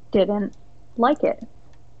didn't like it.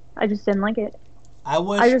 I just didn't like it. I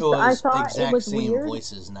wish it I was thought it exact was same weird.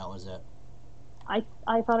 voices, and that was it.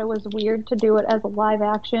 I thought it was weird to do it as a live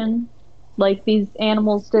action. Like these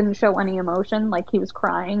animals didn't show any emotion. Like he was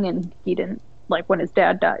crying and he didn't like when his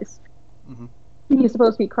dad dies. Hmm. He's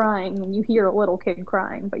supposed to be crying and you hear a little kid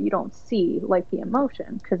crying, but you don't see like the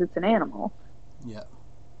emotion because it's an animal. Yeah.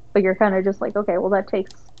 But you're kind of just like, okay, well that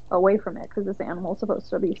takes away from it because this animal's supposed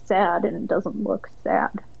to be sad and it doesn't look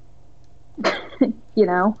sad. you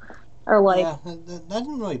know? Or like Yeah, that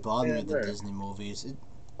doesn't really bother me Yeah, with the right. Disney movies.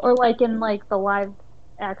 or like in like the live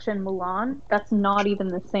action Mulan, that's not even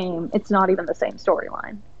the same. It's not even the same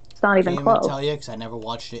storyline. It's not even Can't even close. tell you because I never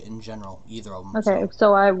watched it in general, either of them. Okay,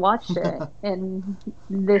 so I watched it, and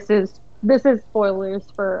this is spoilers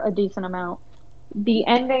for a decent amount. The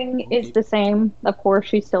ending is Okay. the same. Of course,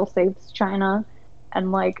 she still saves China,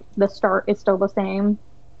 and like the start is still the same.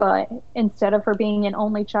 But instead of her being an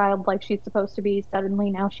only child like she's supposed to be, suddenly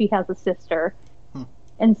now she has a sister. Hmm.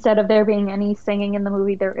 Instead of there being any singing in the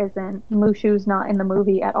movie, there isn't. Mushu's not in the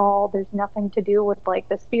movie at all. There's nothing to do with like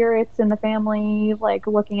the spirits in the family, like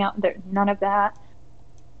looking out. There, none of that.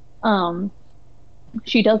 Um,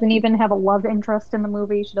 she doesn't even have a love interest in the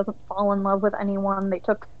movie. She doesn't fall in love with anyone. They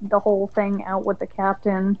took the whole thing out with the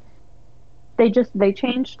captain. They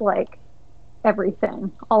changed like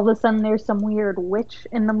everything. All of a sudden there's some weird witch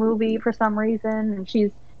in the movie for some reason and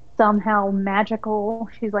she's somehow magical.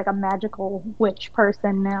 She's like a magical witch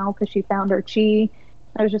person now because she found her chi.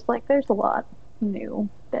 I was just like there's a lot new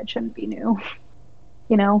that shouldn't be new.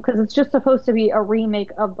 Because it's just supposed to be a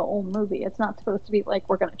remake of the old movie. It's not supposed to be like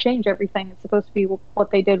we're going to change everything. It's supposed to be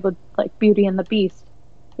what they did with like Beauty and the Beast.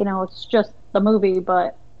 It's just the movie,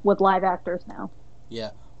 but with live actors now.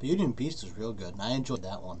 Yeah, Beauty and Beast was real good, and I enjoyed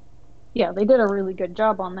that one. Yeah, they did a really good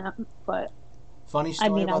job on that. But Funny I story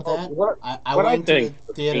mean, about Well, that. what I what I went to the think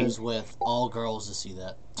theaters with all girls to see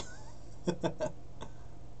that.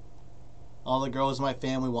 All the girls in my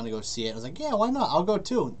family want to go see it. I was like, yeah, why not? I'll go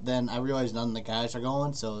too. Then I realized none of the guys are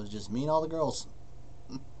going, so it was just me and all the girls.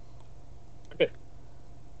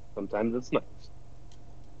 sometimes it's nice.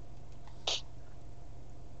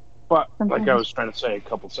 But like I sometimes, was trying to say a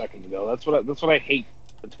couple seconds ago, that's what I hate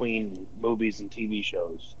between movies and TV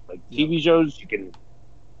shows. Like Yep. TV shows, you can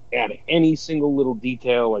add any single little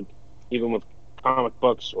detail, like even with comic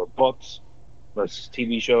books or books versus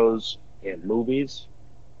TV shows and movies.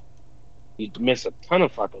 You miss a ton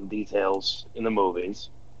of fucking details in the movies.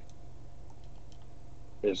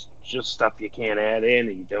 There's just stuff you can't add in,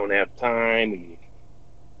 and you don't have time, and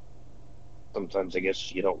sometimes I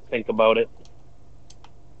guess you don't think about it.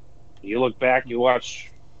 You look back, you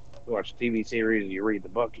watch a TV series, and you read the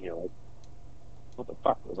book, and you're like, what the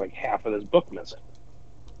fuck? There's like half of this book missing.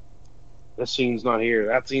 This scene's not here.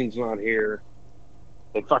 That scene's not here.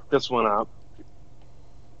 They fucked this one up.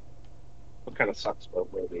 What kind of sucks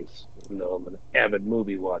about movies? Even though I'm an avid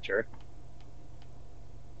movie watcher.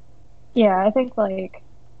 yeah, I think like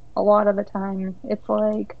a lot of the time it's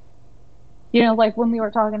like like when we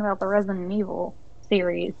were talking about the Resident Evil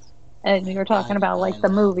series and we were talking about I like the love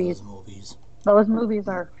movies. those movies. Those movies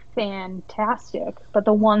are fantastic. But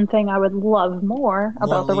the one thing I would love more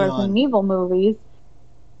about the Resident Leon. Evil movies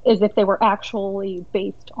is if they were actually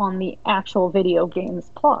based on the actual video game's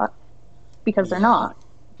plot. Because they're Yeah. not.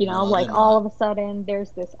 No, Like they're all not. of a sudden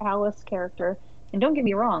there's this Alice character. And don't get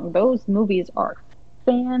me wrong, those movies are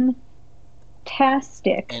fantastic.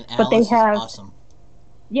 And But they Alice is have awesome.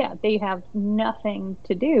 they have nothing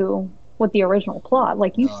to do with the original plot.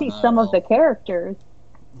 Like you No, see not some at of the all. characters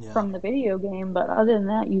Yeah. from the video game, but other than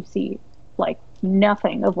that, you see like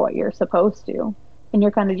nothing of what you're supposed to, and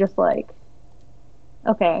you're kind of just like,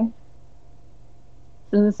 okay,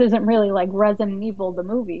 so this isn't really like Resident Evil the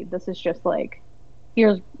movie. This is just like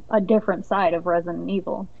here's a different side of Resident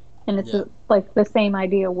Evil. And it's Yeah. like the same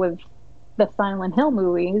idea with the Silent Hill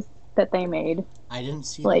movies that they made. I didn't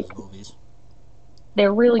see Like, those movies.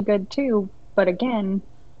 they're really good too, but again,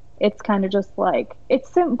 it's kind of just like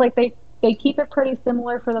like they keep it pretty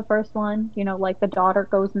similar for the first one. You know, like the daughter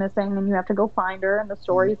goes missing and you have to go find her, and the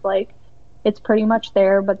Mhm. story's like it's pretty much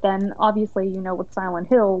there. But then obviously, you know, with Silent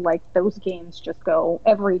Hill, like those games just go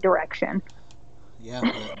every direction, Yeah,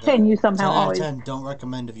 the and you 10 somehow out of always 10 don't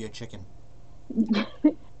recommend if you're chicken.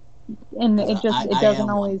 and Because it I doesn't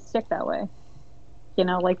am one. always stick that way. You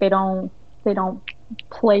know, like they don't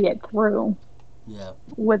play it through Yeah.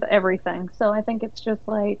 with everything. So I think it's just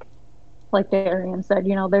like Darian said,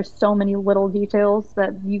 you know, there's so many little details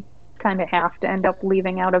that you kind of have to end up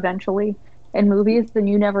leaving out eventually in movies. Then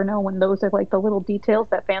you never know when those are like the little details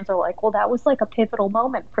that fans are like, well, that was like a pivotal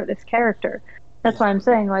moment for this character. That's Yeah. why I'm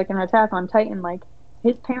saying, like, in Attack on Titan, like,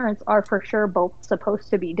 his parents are for sure both supposed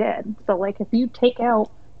to be dead. So, like, if you take out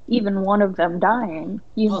even one of them dying,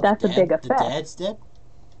 you Oh, that's a big the effect. dad's dead?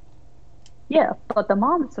 Yeah, but the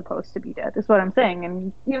mom's supposed to be dead, is what I'm saying.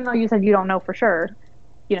 And even though you said you don't know for sure,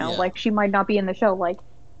 you know, Yeah. like she might not be in the show. Like,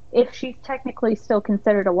 if she's technically still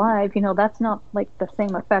considered alive, you know, that's not like the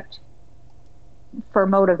same effect for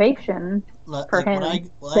motivation for Like him what I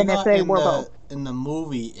than if got they were both. in the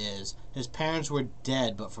movie is his parents were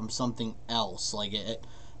dead, but from something else. Like it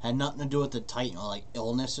had nothing to do with the Titan or like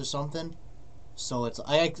illness or something. So it's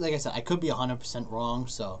like I said, I could be 100% wrong.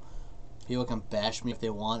 So people can bash me if they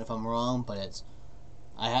want if I'm wrong, but it's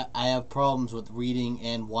I have problems with reading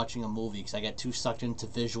and watching a movie because I get too sucked into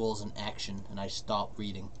visuals and action, and I stop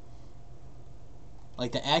reading.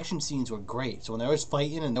 Like the action scenes were great, so when they was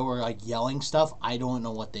fighting and they were like yelling stuff, I don't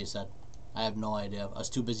know what they said. I have no idea. I was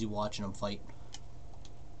too busy watching them fight.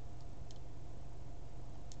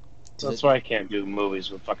 'Cause That's it, why I can't do movies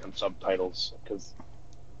with fucking subtitles. Because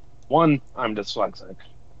one, I'm dyslexic,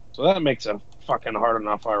 so that makes it fucking hard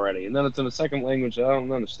enough already. And then it's in a second language that I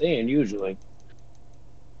don't understand usually.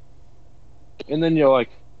 And then you're like,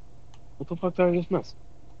 what the fuck did I just miss?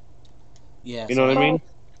 yeah, You know what I Well, mean?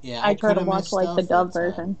 yeah, I I try could to have watch missed like the stuff. dub It's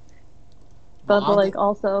version, well, but like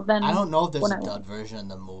also I then don't know if there's when a dubbed version in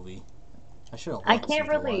the movie. I should have I looked see can't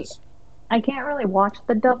if there really was. I can't really watch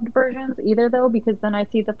the dubbed versions either though because then I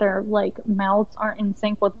see that their like mouths aren't in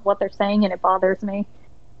sync with what they're saying and it bothers me.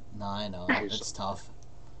 No, I know Seriously. it's tough.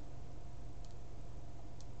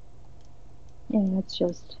 Yeah, it's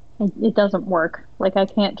just it doesn't work. Like I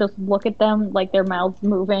can't just look at them like their mouths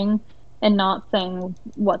moving and not saying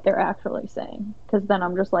what they're actually saying because then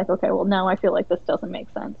I'm just like, okay, well now I feel like this doesn't make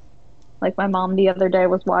sense. Like my mom the other day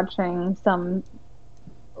was watching some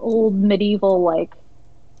old medieval like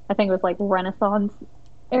I think it was like Renaissance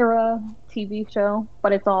era TV show,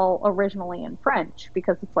 but it's all originally in French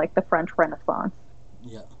because it's like the French Renaissance.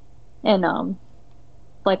 Yeah, And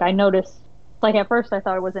like I noticed like at first I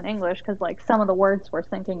thought it was in English because like some of the words were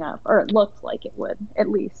syncing up or it looked like it would at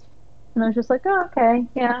least. And I was just like, oh, okay,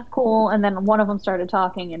 yeah, cool. And then one of them started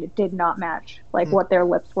talking and it did not match like Hmm. what their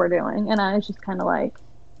lips were doing. And I was just kind of like,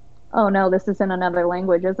 oh no, this is in another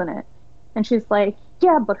language, isn't it? And she's like,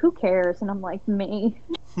 yeah, but who cares? And I'm like, me.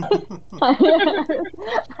 I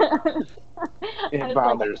It was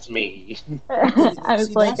like, bothers me. I was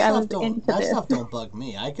see like, I was into that this. stuff don't bug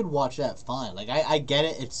me. I could watch that fine. Like I get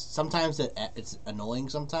it. It's sometimes it's annoying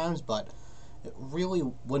sometimes, but it really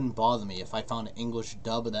wouldn't bother me if I found an English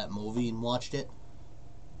dub of that movie and watched it.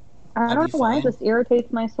 I I'd be don't know why it fine. just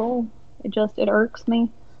irritates my soul. It irks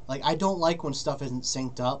me. Like I don't like when stuff isn't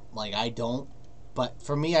synced up. Like I don't. But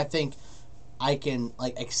for me, I think I can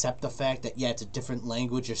like accept the fact that yeah, it's a different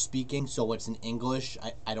language you're speaking, so it's in English.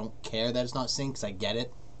 I don't care that it's not synced 'cause I get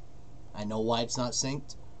it. I know why it's not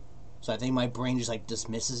synced. So I think my brain just like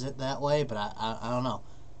dismisses it that way. But I don't know.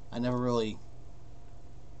 I never really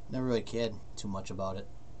cared too much about it.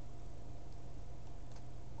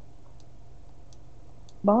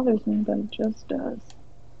 Bothers me, but it just does.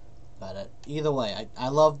 But either way, I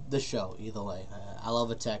love the show. Either way, I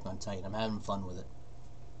love Attack on Titan. I'm having fun with it.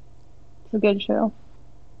 It's a good show.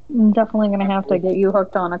 I'm definitely gonna have to get you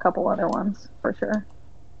hooked on a couple other ones for sure.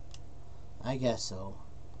 I guess so.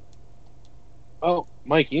 Oh,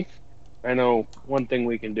 Mikey, I know one thing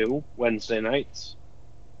we can do Wednesday nights.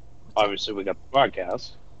 What's up? Obviously, we got the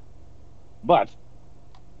podcast, but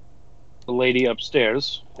the lady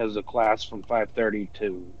upstairs has a class from 5:30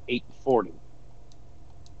 to 8:40.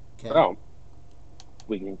 Okay. So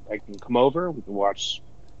I can come over. We can watch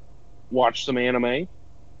some anime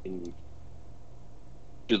and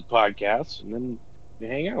do the podcast, and then we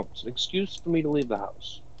hang out. It's an excuse for me to leave the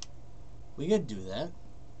house. We could do that.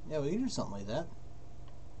 Yeah, we could do something like that.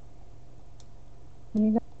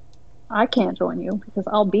 I can't join you because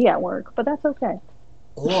I'll be at work, but that's okay.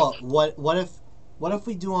 Or what if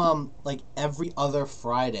we do like every other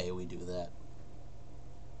Friday we do that?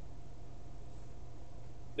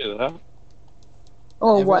 Yeah.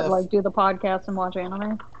 Or Every what, other like do the podcast and watch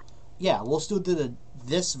anime? Yeah, we'll still do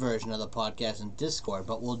this version of the podcast in Discord,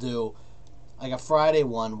 but we'll do like a Friday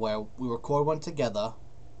one where we record one together,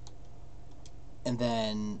 and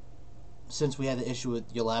then since we had the issue with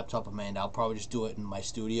your laptop, Amanda, I'll probably just do it in my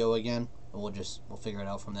studio again, and we'll figure it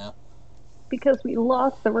out from there. Because we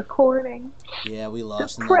lost the recording. Yeah, we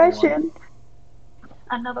lost Depression.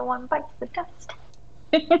 Another one bites the dust.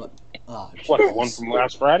 Oh, What, the Jesus. one from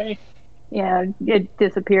last Friday? Yeah, it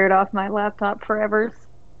disappeared off my laptop forever.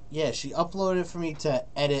 Yeah, she uploaded it for me to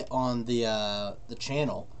edit on the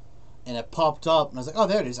channel, and it popped up, and I was like, oh,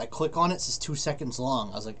 there it is. I click on it, it says 2 seconds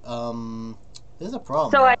long. I was like, there's a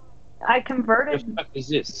problem. So there. I converted What is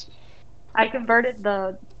this?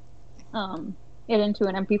 the it into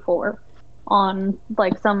an MP4 on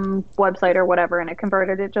like some website or whatever, and it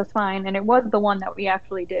converted it just fine. And it was the one that we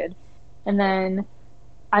actually did. And then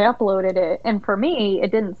I uploaded it, and for me, it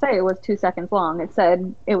didn't say it was 2 seconds long. It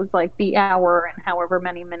said it was like the hour and however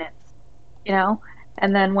many minutes, you know.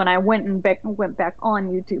 And then when I went back on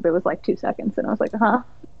YouTube, it was like 2 seconds, and I was like, huh.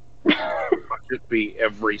 Just be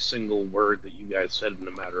every single word that you guys said in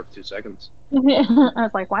a matter of 2 seconds. I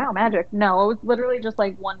was like, wow, magic. No, it was literally just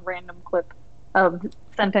like one random clip of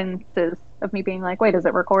sentences of me being like, wait, is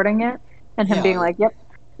it recording yet? And him Yeah. being like, yep.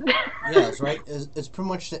 Yeah, that's right. It's pretty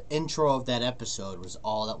much the intro of that episode was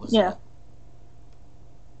all that was Yeah. there.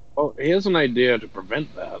 Well, here's an idea to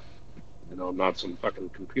prevent that. You know, not some fucking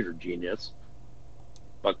computer genius.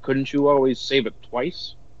 But couldn't you always save it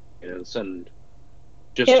twice? And send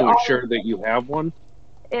just It to al- ensure that you have one?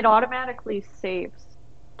 It automatically saves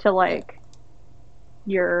to like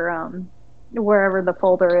your wherever the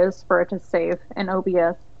folder is for it to save in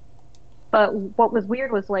OBS. But what was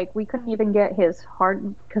weird was like we couldn't even get his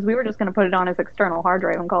hard because we were just going to put it on his external hard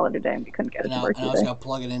drive and call it a day, and we couldn't get it And to I, work and I was either. going to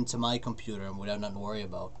plug it into my computer and we'd have nothing to worry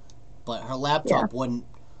about. But her laptop wouldn't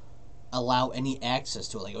allow any access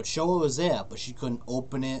to it. Like, it would show it was there, but she couldn't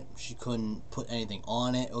open it. She couldn't put anything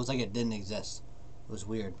on it. It was like it didn't exist. It was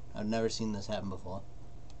weird. I've never seen this happen before.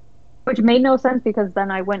 Which made no sense because then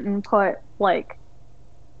I went and put like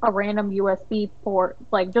a random USB port,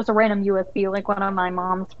 like just a random USB, like one of my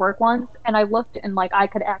mom's work ones, and I looked and like I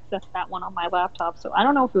could access that one on my laptop. So I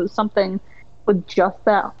don't know if it was something with just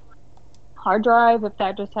that hard drive, if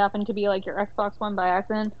that just happened to be like your Xbox One by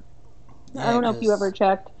accident. Yeah, I don't know if you 'cause- ever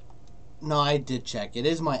checked. No, I did check. It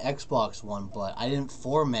is my Xbox One, but I didn't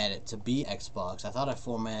format it to be Xbox. I thought I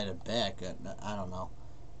formatted it back. I don't know.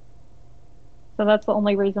 So that's the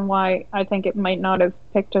only reason why I think it might not have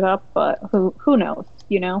picked it up, but who knows,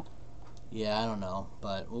 you know? Yeah, I don't know.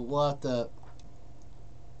 But we'll have to...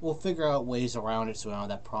 We'll figure out ways around it so we don't have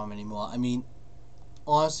that problem anymore. I mean,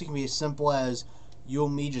 honestly, it can be as simple as you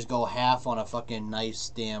and me just go half on a fucking nice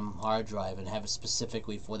damn hard drive and have it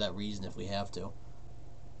specifically for that reason if we have to.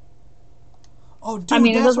 Oh, dude, I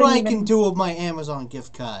mean, it that's what I doesn't can even- do with my Amazon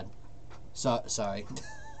gift card. Sorry.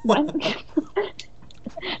 What?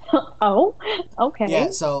 Oh, okay. Yeah,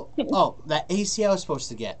 so, that AC I was supposed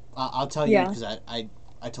to get. I'll tell you Yeah. because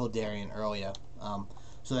I told Darian earlier.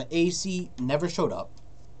 So the AC never showed up.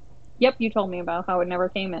 Yep, you told me about how it never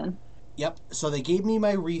came in. Yep. So they gave me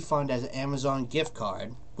my refund as an Amazon gift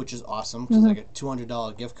card, which is awesome because I got a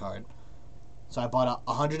 $200 gift card. So I bought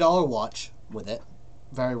a $100 watch with it.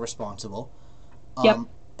 Very responsible. Yep.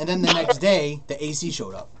 And then the next day, the AC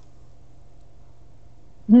showed up.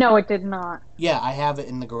 No, it did not. Yeah, I have it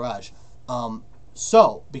in the garage.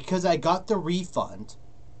 So because I got the refund,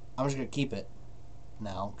 I'm just gonna keep it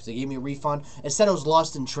now because they gave me a refund. It said it was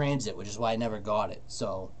lost in transit, which is why I never got it.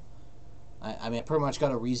 So, I mean, I pretty much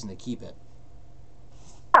got a reason to keep it.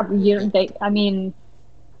 Yeah, I mean,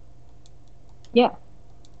 yeah.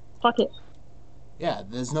 Fuck it. Yeah,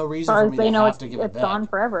 there's no As reason far for as me they to know, have it's to give it back. gone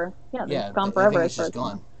forever. Yeah, Yeah, it's gone I forever. think it's as far just as I know.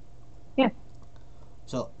 gone. Yeah.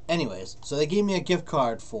 So, anyways, so they gave me a gift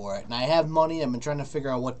card for it, and I have money. I've been trying to figure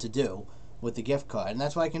out what to do with the gift card, and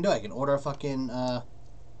that's what I can do. I can order a fucking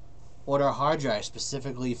order a hard drive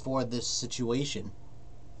specifically for this situation,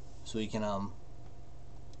 so you can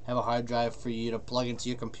have a hard drive for you to plug into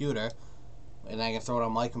your computer, and I can throw it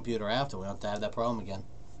on my computer after. We don't have to have that problem again.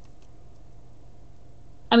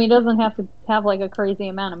 I mean, it doesn't have to have like a crazy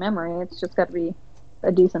amount of memory. It's just got to be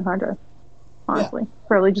a decent hard drive. Honestly,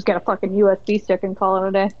 probably just get a fucking USB stick and call it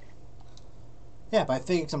a day. Yeah, but I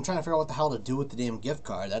think I'm trying to figure out what the hell to do with the damn gift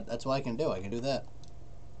card. That's what I can do. I can do that.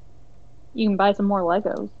 You can buy some more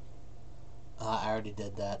Legos. I already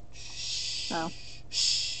did that. Shh. Oh.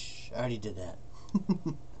 Shh. I already did that.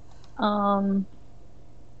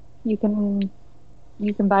 You can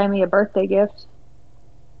buy me a birthday gift.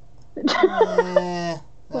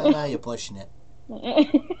 Now you're pushing it. How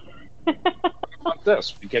about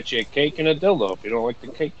this? We get you a cake and a dildo. If you don't like the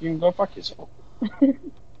cake, you can go fuck yourself.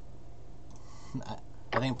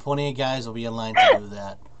 I think plenty of guys will be in line to do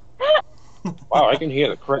that. Wow, I can hear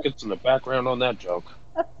the crickets in the background on that joke.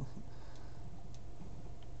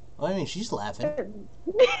 Well, I mean, she's laughing.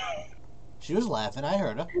 She was laughing. I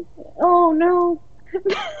heard her. Oh no.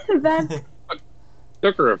 That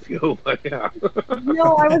Took her a few, but yeah.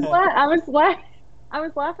 no, I was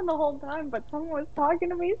laughing the whole time, but someone was talking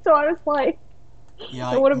to me, so I was like,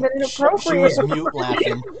 Yeah, it would have been She inappropriate. was mute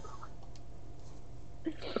laughing.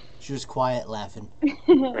 She was quiet laughing. Right,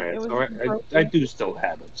 It was so I inappropriate. do still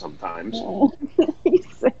have it sometimes. He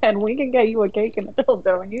said, "We can get you a cake and a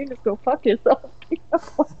dildo, and you just go fuck yourself."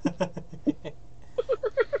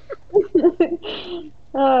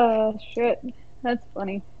 Oh shit, that's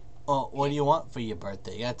funny, Oh, what do you want for your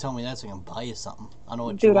birthday? You gotta tell me that so I can buy you something. I know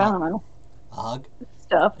what dude. you I want. don't know A hug?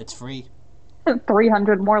 stuff. It's free.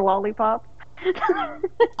 300 more lollipops.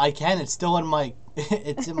 I can. It's still in my.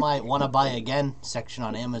 It's in my wanna buy again section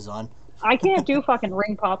on Amazon. I can't do fucking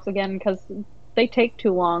ring pops again because they take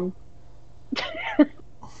too long.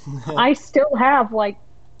 I still have like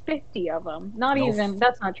 50 of them. Not No even.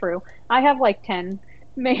 That's not true. I have like 10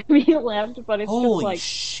 maybe left, but it's just Holy like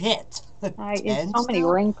shit! it's 10 so many still?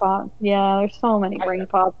 ring pops. Yeah, there's so many ring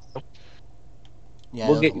pops. Yeah,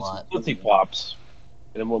 We'll there's get a you some lot. Tootsie Pops,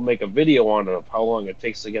 and then we'll make a video on it of how long it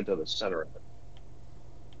takes to get to the center of it.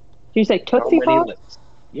 Did you say How Tootsie many Pops? licks?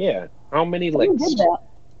 Yeah, how many Somebody licks? did that.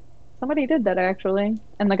 Somebody did that actually,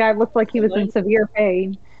 and the guy looked like he was in severe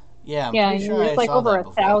pain. Yeah, I'm Yeah, pretty it sure was I like saw over that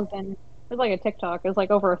before. 1,000. It was like a TikTok. It was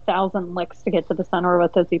like over 1,000 licks to get to the center of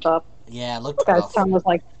a Tootsie Pop. Yeah, it looked The rough. guy's tongue was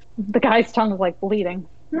like bleeding.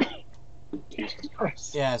 Jesus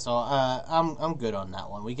Christ. Yeah, so I'm good on that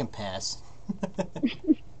one. We can pass.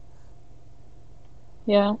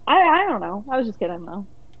 Yeah, I don't know. I was just kidding though.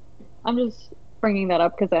 I'm just bringing that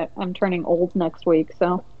up because I'm turning old next week.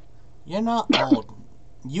 So You're not old.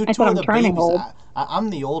 You I two said are I'm the turning babies. old. I'm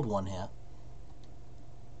the old one here.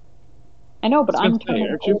 I know, but I was I'm gonna say, turning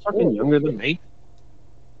aren't you old. fucking younger than me?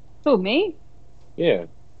 Who, me? Yeah.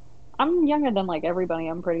 I'm younger than like everybody.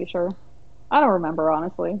 I'm pretty sure. I don't remember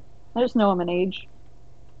honestly. I just know I'm an age.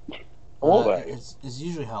 How old are you? It's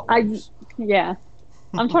usually how it I works. yeah.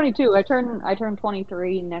 I'm 22. I turn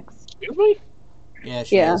 23 next. Excuse me? Yeah,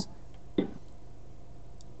 she Yeah. is.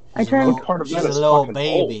 I She's a turned- little, What part of she's that a is little fucking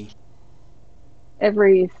baby.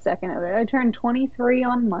 Every second of it. I turned 23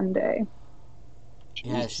 on Monday.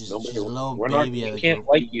 Yeah, Jesus, she's nobody- a little we're not- baby of we the can't group.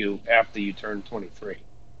 like you after you turn 23. Did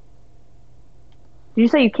you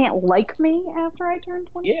say you can't like me after I turn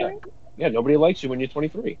 23? Yeah. Yeah, nobody likes you when you're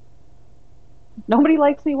 23. Nobody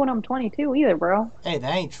likes me when I'm 22 either, bro. Hey,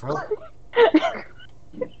 that ain't true.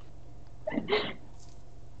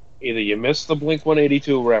 Either you missed the Blink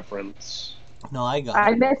 182 reference. No, I got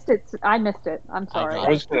I it. missed it. I missed it. I'm sorry. got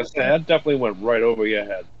I was gonna say that definitely went right over your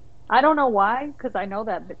head. I don't know why, because I know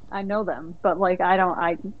them, but like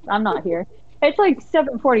I'm not here. It's like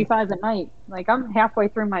 7:45 at night. Like I'm halfway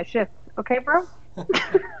through my shift. Okay, bro.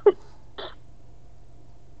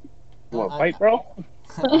 You want to fight, bro?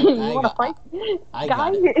 You want to fight, I guy?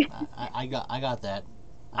 got it. I got that.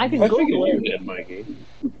 I can I Google figured you it. did, Mikey.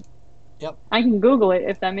 I can Google it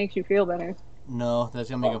if that makes you feel better. No, that's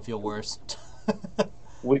gonna make him feel worse.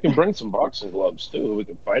 We can bring some boxing gloves too. We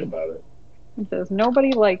can fight about it. It says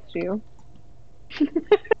nobody likes you.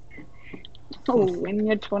 Oh, when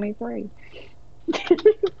you're 23.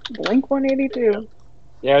 Blink 182.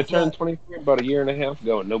 Yeah, I turned 23 about a year and a half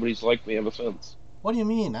ago, and nobody's liked me ever since. What do you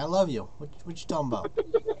mean? I love you. What you talking about?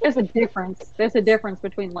 There's a difference. There's a difference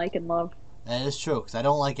between like and love. That is true, because I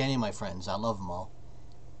don't like any of my friends. I love them all.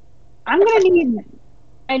 I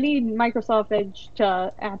need Microsoft Edge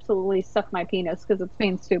to absolutely suck my penis because it's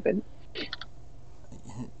being stupid.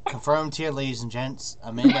 Confirmed here, ladies and gents.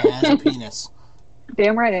 Amanda has a penis.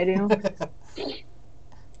 Damn right I do.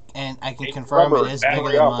 And I can confirm it is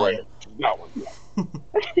bigger than mine. Got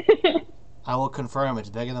one. I will confirm it's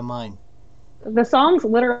bigger than mine. The song's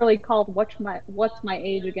literally called What's My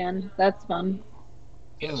Age Again. That's fun.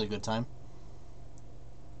 It was a good time.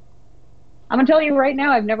 I'm gonna tell you right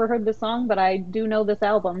now, I've never heard this song, but I do know this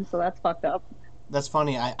album, so that's fucked up. That's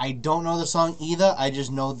funny. I don't know the song either. I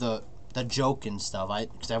just know the joke and stuff.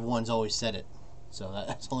 Because everyone's always said it. So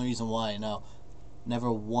that's the only reason why I know.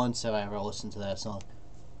 Never once have I ever listened to that song.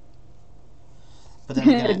 But then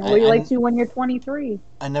again, Nobody likes you when you're 23.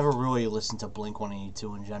 I never really listened to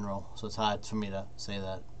Blink-182 in general, so it's hard for me to say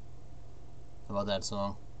that about that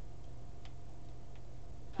song.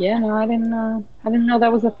 Yeah, no, I didn't know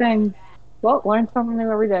that was a thing. Well, learn something new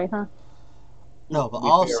every day, huh? No, but To be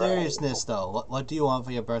all fair, seriousness though, what do you want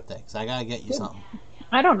for your birthday? Because I gotta get you something.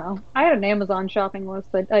 I don't know. I had an Amazon shopping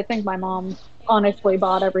list that I think my mom honestly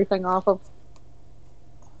bought everything off of.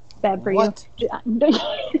 Bad for you. What?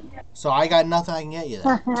 So I got nothing I can get you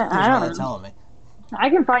then. Is what I you're don't know. telling me. I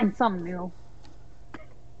can find some new.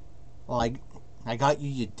 Well, I got you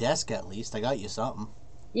your desk at least. I got you something.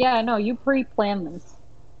 Yeah, I know. You pre-planned this.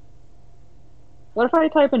 What if I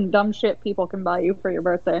type in dumb shit people can buy you for your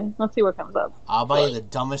birthday? Let's see what comes up. I'll buy you the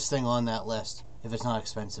dumbest thing on that list if it's not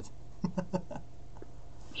expensive.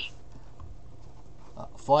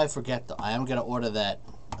 Before I forget though, I am gonna order that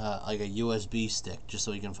like a USB stick just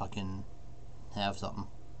so we can fucking have something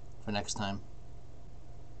for next time.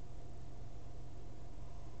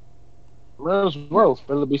 might as well. It's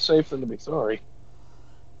better to be safe than to be sorry.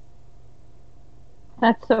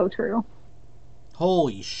 That's so true.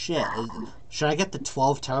 Holy shit! Should I get the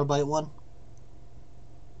 12 terabyte one?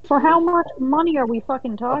 For how much money are we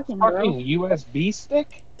fucking A talking, fucking bro? USB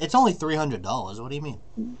stick? It's only $300. What do you mean?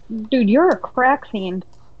 Dude, you're a crack fiend.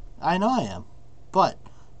 I know I am, but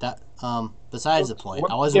that besides the point,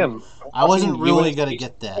 Once I wasn't again, a I wasn't fucking really USB gonna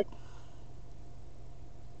get that. stick?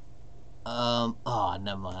 Oh,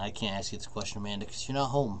 never mind. I can't ask you this question, Amanda, because you're not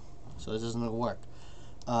home, so this isn't gonna work.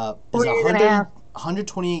 Is What are you gonna ask?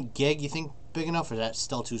 128 gig? You think big enough, or is that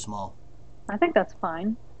still too small? I think that's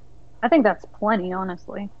fine. I think that's plenty,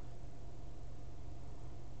 honestly.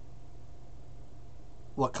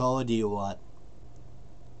 What color do you want?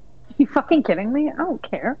 You fucking kidding me? I don't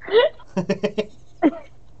care.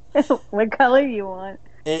 What color you want?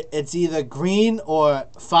 It's either green or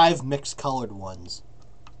 5 mixed colored ones.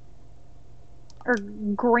 Or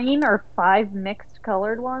green or 5 mixed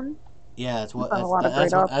colored ones? Yeah, that's what That's a lot of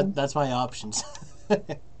great options. that's my options.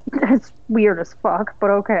 That's weird as fuck, but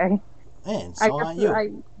okay. Man, so aren't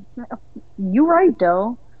you? You right,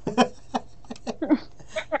 though.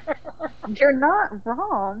 You're not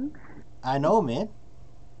wrong. I know, man.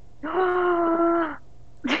 I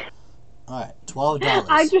All right, $12.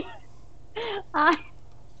 just, I,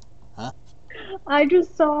 Huh? I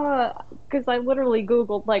just saw, because I literally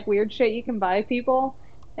Googled like weird shit you can buy people,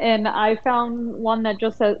 and I found one that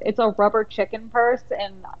just says it's a rubber chicken purse,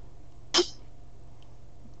 and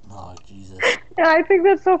Oh Jesus! I think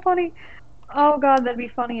that's so funny. Oh god, that'd be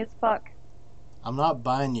funny as fuck. I'm not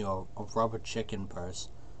buying you a rubber chicken purse.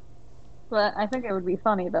 But I think it would be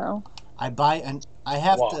funny though. I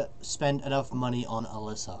have Wow. to spend enough money on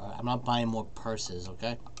Alyssa. I'm not buying more purses,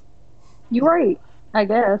 okay? You're right, I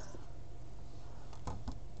guess.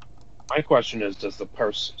 My question is, does the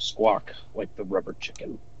purse squawk like the rubber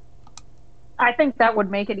chicken? I think that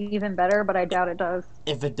would make it even better, but I doubt it does.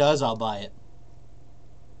 If it does, I'll buy it.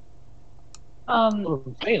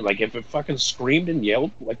 I'm saying, like, if it fucking screamed and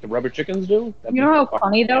yelled like the rubber chickens do, that'd You be know how fucking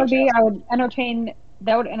funny that would be? fantastic.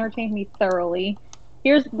 That would entertain me thoroughly.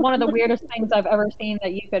 Here's one of the weirdest things I've ever seen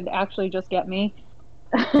that you could actually just get me.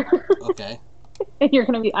 Okay. You're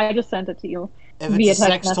gonna be. I just sent it to you. If Via it's a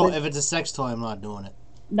text sex toy, message. if it's a sex toy, I'm not doing it.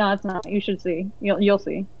 No, it's not. You should see. You'll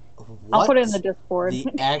see. What I'll put it in the Discord.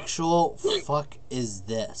 the actual fuck is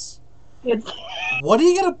this? It's What are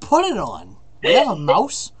you gonna put it on? You have a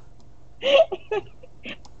mouse? You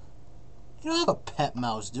don't have a pet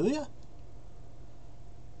mouse, do you?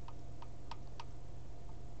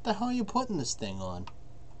 The hell are you putting this thing on?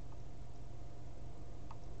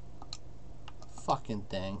 Fucking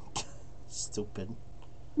thing. Stupid.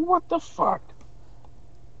 What the fuck?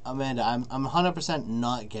 Amanda, I'm 100%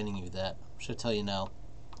 not getting you that. Should tell you now.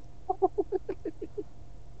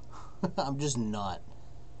 I'm just not.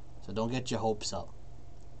 So don't get your hopes up.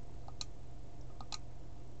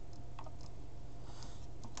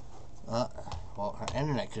 Well, her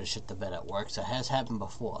internet could have shit the bed at work, so it has happened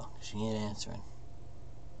before. She ain't answering.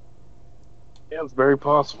 Yeah, it's very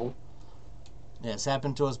possible. Yeah, it's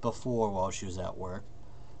happened to us before while she was at work.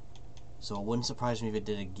 So it wouldn't surprise me if it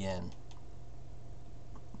did again.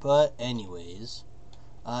 But anyways,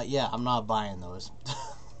 yeah, I'm not buying those.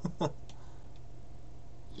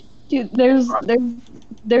 dude. There's Oh, a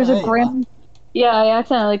there you grim. Yeah, I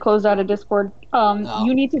accidentally closed out of Discord. Oh.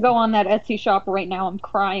 You need to go on that Etsy shop right now. I'm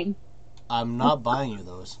crying. I'm not buying you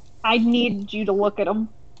those. I need you to look at them,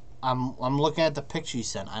 I'm looking at the picture you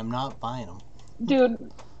sent. I'm not buying them.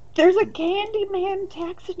 dude. There's a Candyman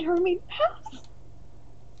taxidermy house.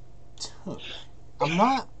 Dude, I'm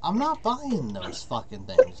not buying those fucking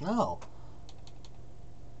things. No.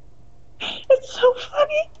 It's so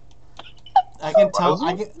funny. I can tell.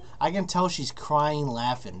 Was it? I can tell she's crying,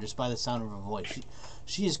 laughing just by the sound of her voice.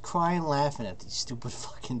 She is crying, laughing at these stupid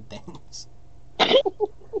fucking things.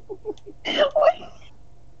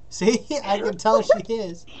 See, I can tell she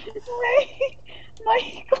is.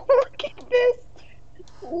 Mike, look at this.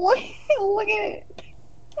 Look at it.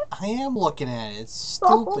 I am looking at it. It's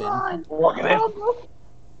Hold stupid. on. Look at it.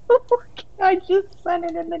 I just sent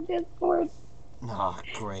it in the Discord. Oh,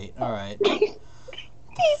 great. All right. You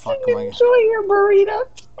fuck should am I- enjoy your burrito.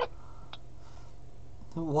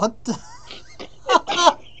 What the?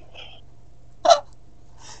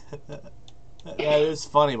 That is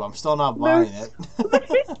funny, but I'm still not buying it.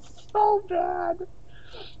 They're so bad.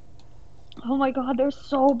 Oh my god, they're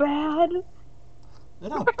so bad. They're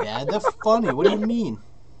not bad. They're funny. What do you mean?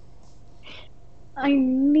 I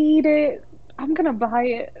need it. I'm gonna buy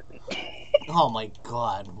it. Oh my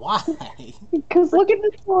god. Why? Because look at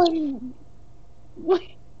this one.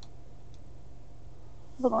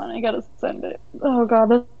 Hold on, I gotta send it. Oh god,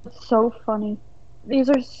 that's so funny. These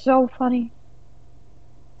are so funny.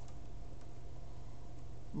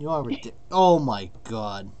 You are ridiculous. Oh my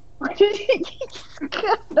god. He's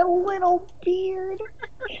got a little beard.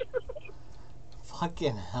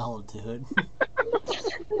 Fucking hell, dude.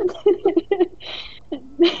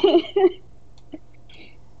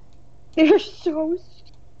 They're so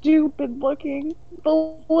stupid looking. The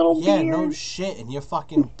little Yeah, beard. no shit. And you're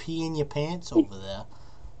fucking peeing your pants over there.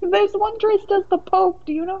 There's one dressed as the Pope.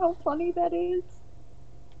 Do you know how funny that is?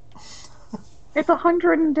 It's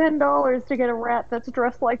 $110 to get a rat that's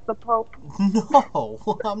dressed like the Pope. No,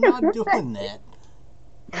 I'm not doing that.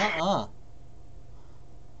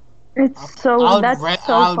 It's so that's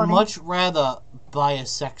so I would funny. much rather buy a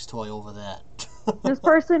sex toy over that. This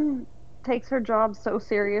person takes her job so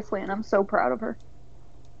seriously, and I'm so proud of her.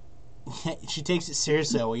 She takes it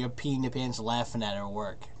seriously while you're peeing your pants laughing at her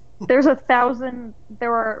work. There's literally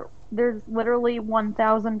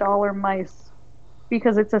 $1,000 mice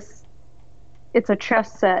because it's a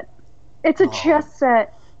chess set. It's a chess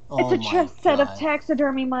set. It's Oh a chess my set of God.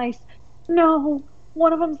 taxidermy mice. No,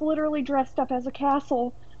 one of them's literally dressed up as a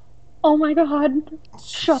castle. Oh my god.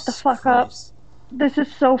 Shut the Jesus fuck up. Christ. This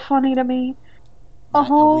is so funny to me.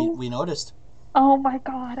 We noticed. Oh my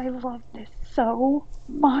god, I love this so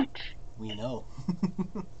much. We know.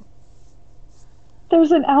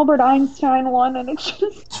 There's an Albert Einstein one, and it's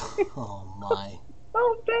just Oh my.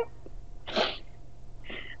 so bad.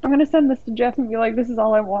 I'm gonna send this to Jeff and be like, "This is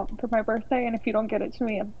all I want for my birthday, and if you don't get it to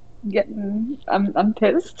me, I'm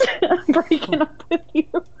pissed. I'm breaking up with you.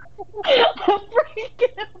 I'm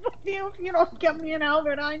breaking up with you if you don't get me an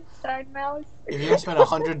Albert Einstein mouse." If you're gonna spend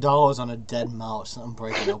 $100 on a dead mouse, I'm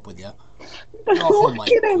breaking up with you. Oh my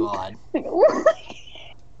Look at him. god.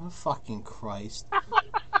 Oh fucking Christ.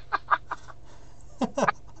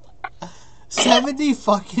 $70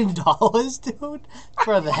 fucking dollars, dude?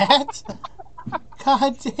 For that?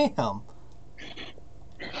 God damn.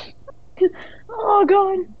 Oh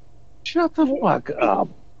god. Shut the fuck up.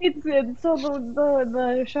 So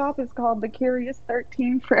the shop is called the Curious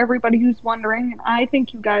 13 for everybody who's wondering, and I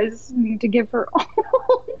think you guys need to give her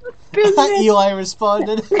all the business. Eli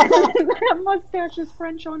responded. That mustache is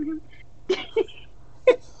French on him.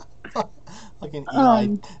 Fucking Eli.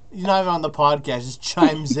 You're not even on the podcast, just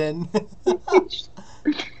chimes in.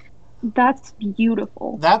 That's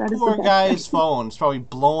beautiful. That is the poor best guy's thing. phone is probably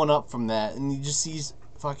blowing up from that, and he just sees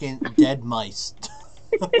fucking dead mice.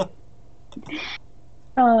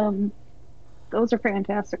 Those are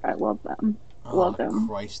fantastic. I love them. Oh, Love them.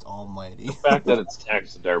 Christ almighty. The fact that it's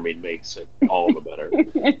taxidermy makes it all the better.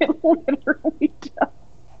 It literally does.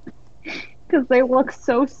 Because they look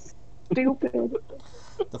so stupid.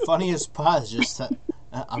 The funniest part is just that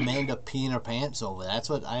Amanda peeing her pants over. That's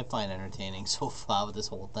what I find entertaining so far with this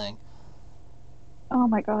whole thing. Oh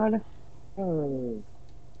my god. Oh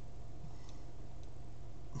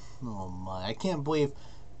my, I can't believe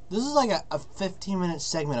this is like a 15-minute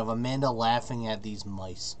segment of Amanda laughing at these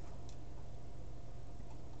mice.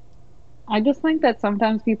 I just think that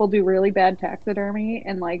sometimes people do really bad taxidermy,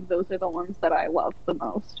 and like those are the ones that I love the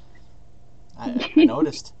most. I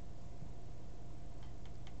noticed.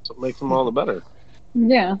 So it makes them all the better.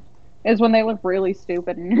 Yeah. Is when they look really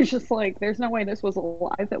stupid, and you're just like, there's no way this was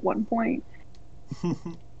alive at one point.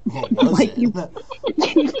 What was Like,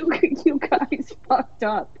 it? you guys fucked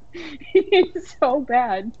up. It's so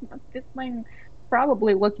bad. This thing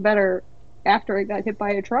probably looked better after it got hit by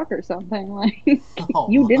a truck or something. Like, Oh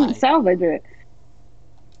you my. didn't salvage it.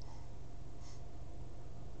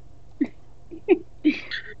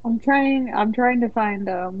 I'm trying to find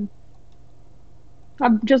I'm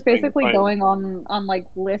just basically find- going on like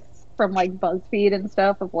lists from like BuzzFeed and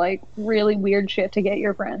stuff of like really weird shit to get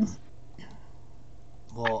your friends.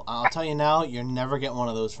 Well, I'll tell you now, you're never getting one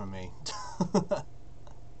of those from me.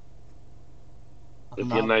 If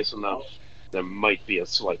you're nice enough, there might be a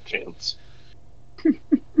slight chance.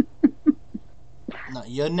 No,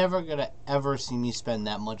 you're never gonna ever see me spend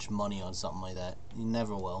that much money on something like that. You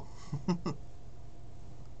never will.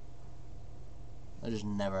 That just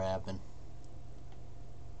never happened.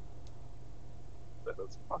 That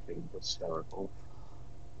is fucking hysterical.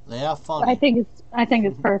 They are funny. I think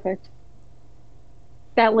it's perfect.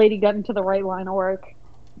 That lady got into the right line of work.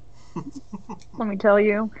 Let me tell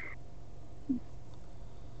you.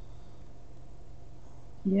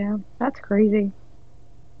 Yeah, that's crazy.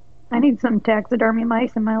 I need some taxidermy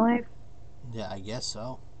mice in my life. Yeah, I guess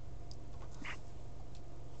so.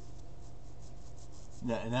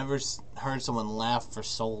 I never heard someone laugh for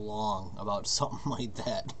so long about something like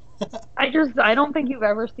that. I don't think you've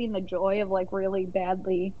ever seen the joy of like really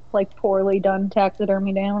badly, like poorly done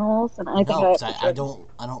taxidermied animals, and I think No, 'cause I don't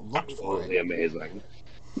look for Absolutely it. amazing.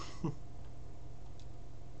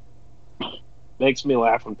 Makes me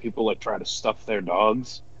laugh when people like try to stuff their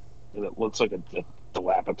dogs, and it looks like a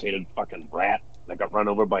dilapidated fucking rat that got run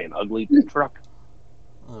over by an ugly truck.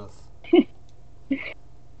 Ugh.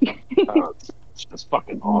 It's just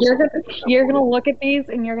fucking awesome. You're gonna look at these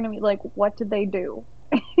and you're gonna be like, what did they do?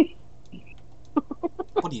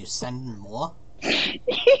 What are you sending more? You're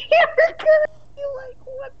gonna be like,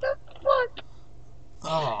 what the fuck?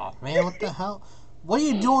 Oh man, what the hell? What are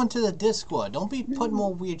you doing to the Discord? Don't be putting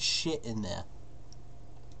more weird shit in there.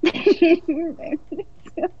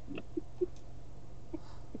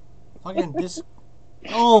 Fucking dis.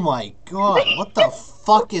 Oh my god! What the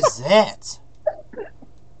fuck is that?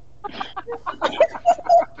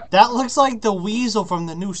 That looks like the weasel from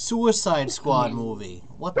the new Suicide Squad movie.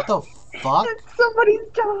 What the fuck? It's somebody's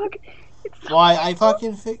dog. Why, I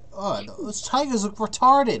fucking think. Oh, those tigers look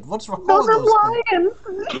retarded. What's wrong Those with are those things?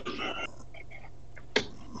 lions.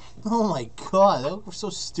 Oh my god, they look so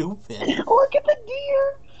stupid. Look at the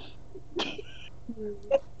deer.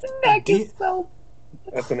 Its neck is so.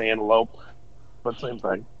 That's an antelope, but same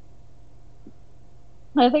thing.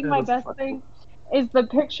 I think my That's best fucking- thing is the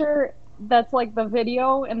picture that's like the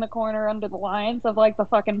video in the corner under the lines of like the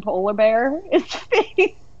fucking polar bear. Its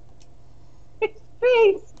face. Its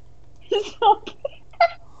face. Is so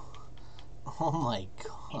Oh my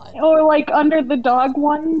god. Or like under the dog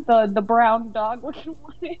one, the brown dog looking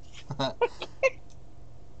one.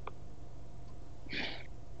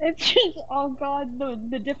 It's just, oh god,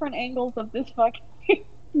 the different angles of this fucking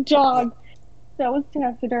dog. That was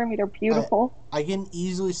taxidermied are beautiful. I can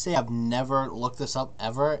easily say I've never looked this up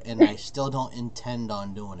ever, and I still don't intend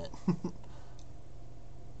on doing it.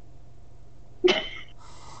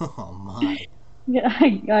 Oh my. Yeah,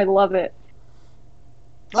 I love it.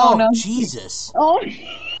 Oh, no. Jesus. Oh,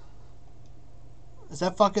 Is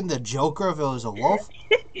that fucking the Joker if it was a wolf?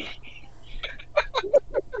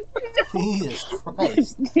 Jesus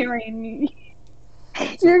Christ. Darian,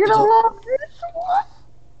 you're gonna love this one.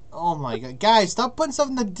 Oh my god. Guys, stop putting stuff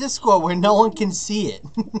in the Discord where no one can see it.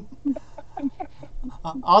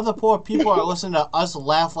 All the poor people are listening to us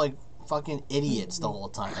laugh like fucking idiots the whole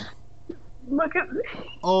time. Look at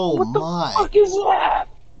Oh what my. the fuck is that?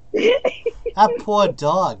 That poor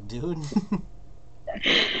dog, dude.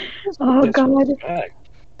 Oh god. Disrespect.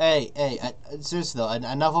 Hey, seriously though,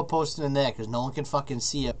 enough of posting in there because no one can fucking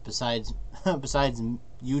see it besides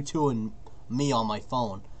you two and me on my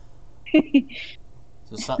phone.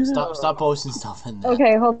 So stop posting stuff in there.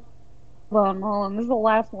 Okay, hold on. This is the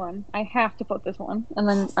last one. I have to put this one, and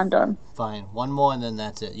then I'm done. Fine, one more and then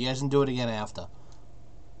that's it. You guys can do it again after.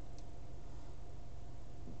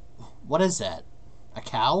 What is that? A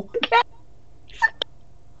cow?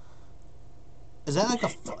 Is that like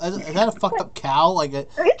is that a fucked up cow? Like a?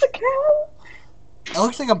 It's a cow. It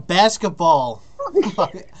looks like a basketball.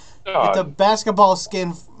 It's a basketball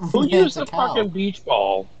skin. Who It's used a a cow. fucking beach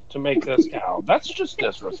ball to make this cow? That's just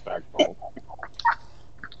disrespectful.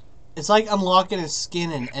 It's like unlocking a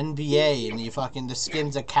skin in NBA and the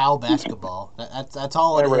skin's a cow basketball. That's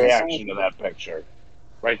all My it is. reaction to that picture.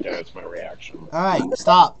 Right there, it's my reaction. Alright,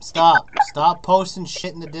 stop posting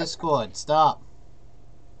shit in the Discord. Stop.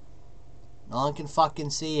 No one can fucking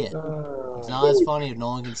see it. It's not as funny if no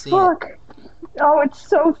one can see it. Fuck. Oh, it's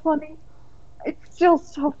so funny. It's still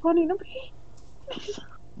so funny to me.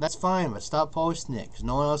 That's fine, but stop posting it because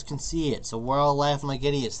no one else can see it. So we're all laughing like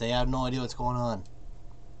idiots. They have no idea what's going on.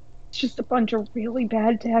 It's just a bunch of really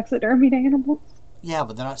bad taxidermied animals. Yeah,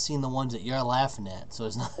 but they're not seeing the ones that you're laughing at, so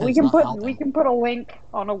it's not. We it's can not put helping. a link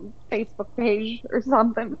on a Facebook page or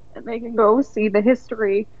something, and they can go see the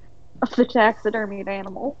history of the taxidermied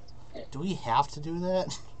animals. Do we have to do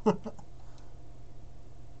that?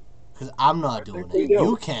 Because I'm not doing we it. do.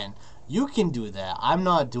 You can. You can do that. I'm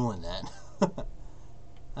not doing that.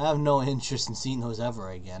 I have no interest in seeing those ever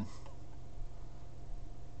again.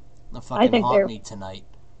 They'll fucking think haunt they're- me tonight.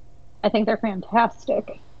 I think they're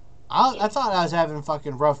fantastic. I thought I was having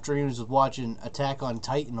fucking rough dreams with watching Attack on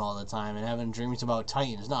Titan all the time and having dreams about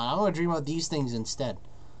Titans. No, I want to dream about these things instead.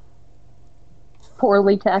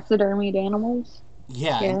 Poorly taxidermied animals.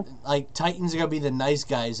 Yeah, Yeah. and, like Titans are gonna be the nice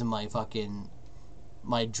guys in my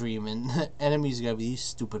dream, and enemies are gonna be these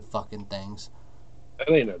stupid fucking things. That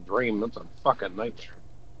ain't a dream. That's a fucking nightmare.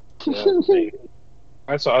 Yeah,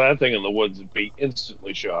 I saw that thing in the woods and be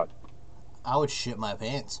instantly shot. I would shit my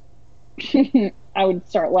pants. I would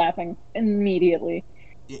start laughing immediately.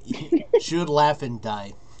 Should laugh and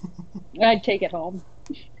die. I'd take it home.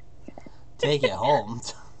 Take it home.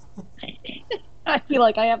 I feel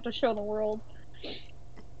like I have to show the world.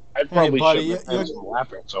 I'd probably buddy, shit my pants from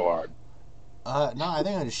laughing so hard. No, I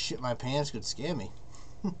think I just shit my pants could scare me.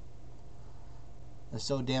 They're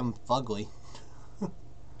so damn fugly.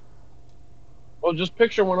 Well, just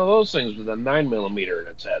picture one of those things with a 9mm in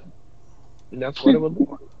its head. And that's what it would look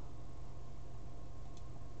like.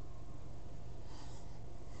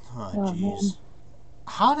 Oh, Oh, jeez. man.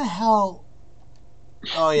 How the hell...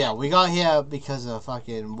 Oh, yeah, we got here because of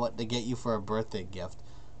fucking what to get you for a birthday gift.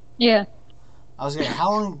 Yeah. I was like,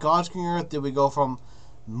 how on God's green earth did we go from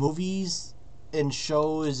movies and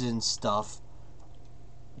shows and stuff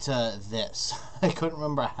to this? I couldn't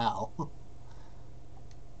remember how.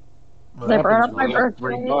 What They brought happens up my when you have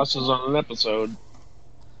three birthday. bosses on an episode?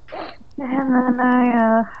 And then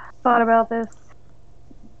I thought about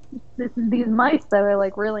these mice that I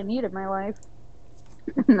like really need in my life.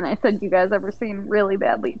 And then I said, "You guys ever seen really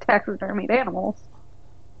badly taxidermied animals?"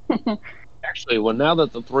 Actually, well, now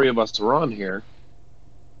that the three of us are on here,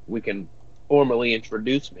 we can formally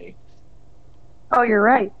introduce me. Oh, you're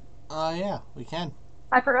right. Yeah, we can.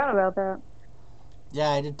 I forgot about that. Yeah,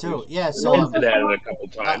 I did too. Yeah, I so hinted at it a couple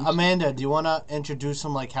times. Amanda, do you want to introduce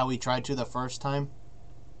him like how we tried to the first time?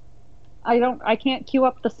 I can't queue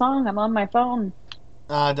up the song. I'm on my phone.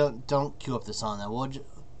 Don't queue up the song then.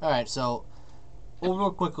 All right, so we'll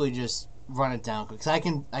real quickly just run it down because I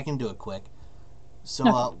can do it quick.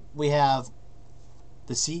 So we have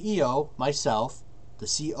the CEO, myself, the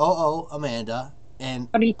COO, Amanda, and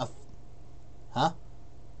Howdy. Huh?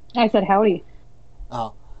 I said howdy.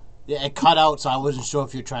 Oh, yeah, it cut out, so I wasn't sure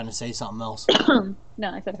if you're trying to say something else. No,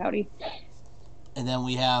 I said howdy. And then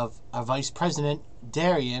we have our vice president,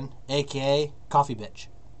 Darian, aka Coffee Bitch.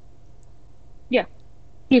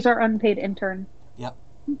 He's our unpaid intern. Yep.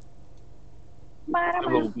 I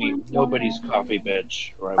will be nobody's coffee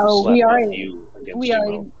bitch, or I Oh, will we slap already- you against We your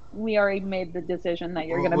already mouth. we already made the decision that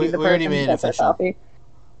you're going to We- be the we already person made who it gets our official. coffee.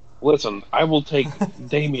 Listen, I will take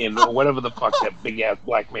Damien, or whatever the fuck that big ass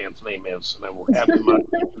black man's name is, and I will have him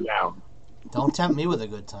down. Don't tempt me with a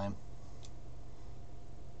good time.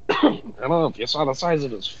 I don't know, if you saw the size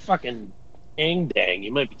of his fucking dang,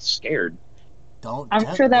 you might be scared. Don't. I'm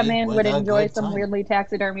tempt sure that me man with would a enjoy good some time. weirdly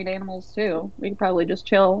taxidermied animals too. We could probably just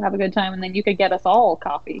chill, have a good time, and then you could get us all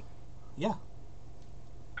coffee. Yeah.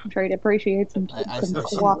 I'm sure he'd appreciate some I see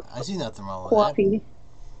nothing wrong with that. coffee.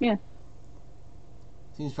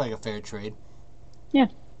 Seems like a fair trade.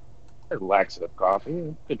 Laxative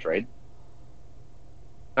coffee, good trade.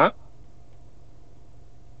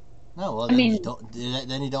 No, well, I then, mean- you don't,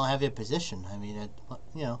 then you don't have your position. I mean,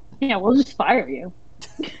 you know. Yeah, we'll just fire you.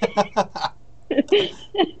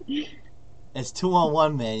 It's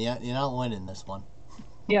 2-on-1, man. You're not winning this one.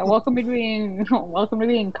 Yeah, welcome to being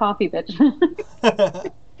coffee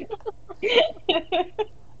bitch.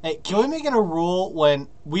 Hey, can we make it a rule when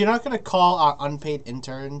we're not going to call our unpaid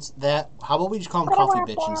interns that? How about we just call them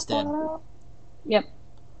coffee bitch instead? Yep.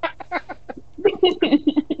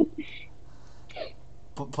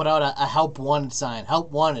 Put out a help wanted sign.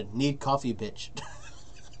 Help wanted. Need coffee bitch.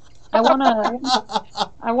 I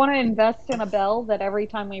wanna invest in a bell that every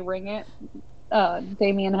time we ring it,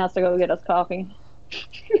 Damien has to go get us coffee.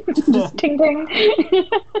 Just ting ting.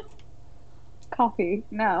 Coffee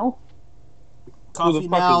now. Who Coffee the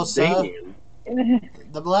fuck now, is sir. Damien?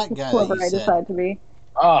 The black guy Whoever that I you said. decide to be.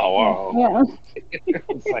 Oh, wow. Yeah.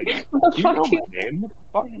 It's like, What the you know fuck? my name. What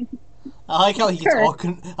the fuck? I like how he gets Sure.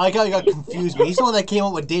 I like how he got confused. But he's the one that came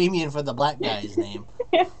up with Damien for the black guy's name.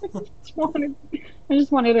 I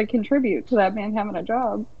just wanted to contribute to that man having a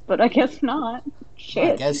job, but I guess not. I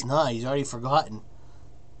Shit. guess not. He's already forgotten.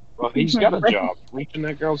 Well, he's got a job reaching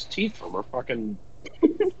that girl's teeth from her fucking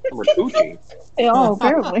from her coochie. Oh,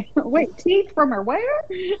 apparently. Wait, teeth from her where?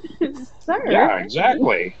 Sir. Yeah,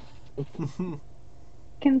 exactly.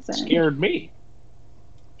 Concerned. Scared me.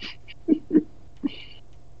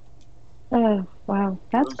 Oh, wow.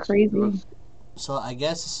 That's crazy. So I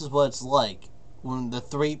guess this is what it's like when the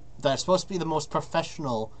three that are supposed to be the most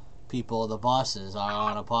professional people, the bosses, are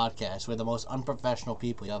on a podcast. We're the most unprofessional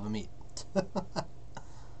people you ever meet.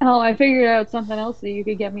 Oh, I figured out something else that you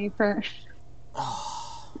could get me for.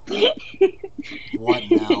 What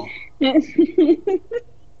now? Let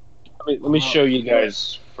me show you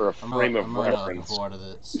guys for a frame of I'm really not looking reference forward to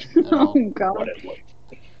this at all. Oh, what God. it looks.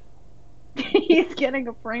 He's getting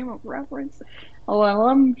a frame of reference. Oh, well,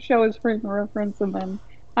 let him show his frame of reference, and then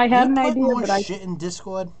I had You an put idea, more but shit in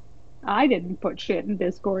Discord? I didn't put shit in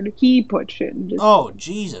Discord. He put shit in Discord. Oh,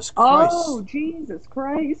 Jesus Christ. Oh, Jesus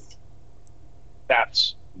Christ.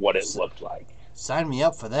 That's what it looked like. Sign me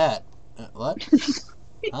up for that. What?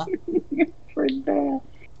 Huh? For that.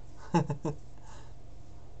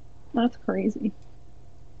 That's crazy.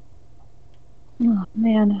 Oh,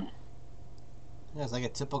 man. Yeah, it's like a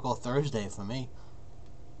typical Thursday for me.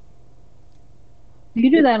 You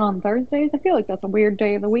do that on Thursdays? I feel like that's a weird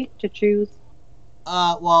day of the week to choose.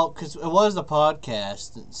 Well, because it was the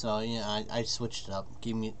podcast, so yeah, I switched it up.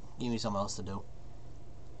 Give me something else to do.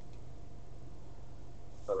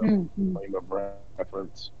 Mm-hmm. Frame of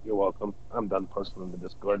reference. You're welcome. I'm done posting in the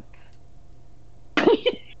Discord.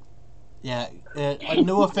 Yeah, a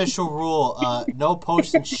new official rule: no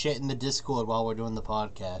posting shit in the Discord while we're doing the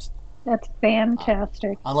podcast, That's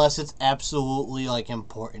fantastic. unless it's absolutely like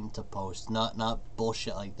important to post. Not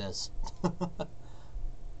bullshit like this.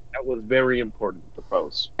 That was very important to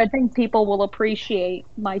post. I think people will appreciate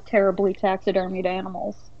my terribly taxidermied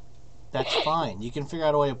animals. That's fine. You can figure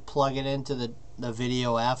out a way to plug it into the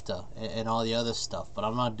video after and all the other stuff, but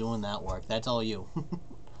I'm not doing that work. That's all you.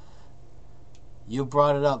 You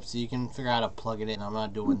brought it up, so you can figure out how to plug it in. I'm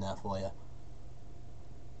not doing that for you.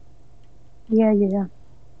 Yeah.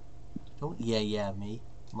 Don't yeah me,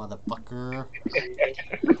 motherfucker.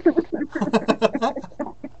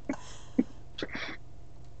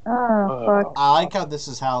 Oh, fuck. I like how this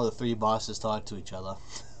is how the three bosses talk to each other.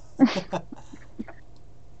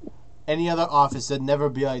 Any other office would never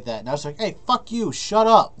be like that. Now it's like, hey, fuck you, shut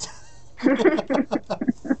up. I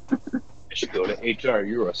should go to HR.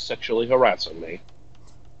 You are sexually harassing me.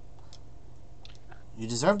 You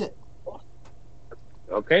deserved it.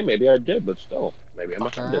 Okay, maybe I did, but still, maybe I'm Fucker.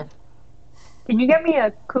 offended. Can you get me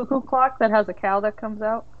a cuckoo clock that has a cow that comes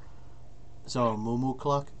out? So a moo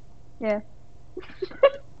clock? Yeah.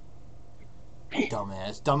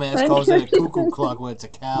 Dumbass calls it a cuckoo clock when it's a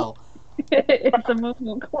cow. It's a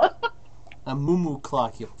moo clock. A moo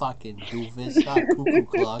clock, you fucking doofus. Not a cuckoo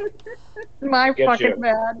clock. My Get fucking you.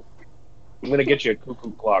 bad. I'm gonna get you a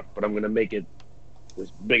cuckoo clock, but I'm gonna make it this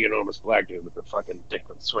big, enormous black dude with the fucking dick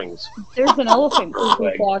that swings. There's an elephant cuckoo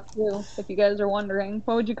Leg. clock too, if you guys are wondering.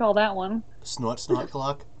 What would you call that one? Snort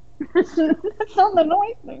clock? That's not the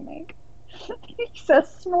noise they make. He says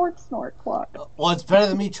snort clock. Well, it's better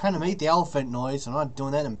than me trying to make the elephant noise. I'm not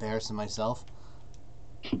doing that, embarrassing myself.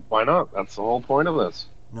 Why not? That's the whole point of this.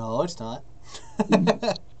 No, it's not.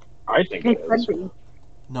 I think it is. Could be.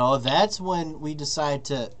 No, that's when we decide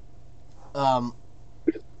to. I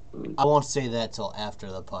won't say that till after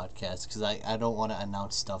the podcast because I don't want to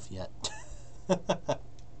announce stuff yet. To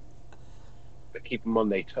keep them on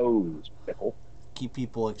their toes, pickle. Keep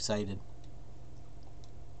people excited.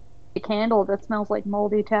 A candle that smells like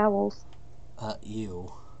moldy towels. Ew.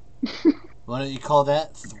 What do you call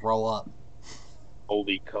that? Throw up.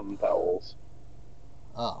 Moldy cum towels.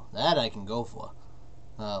 Oh, that I can go for.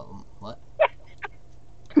 What?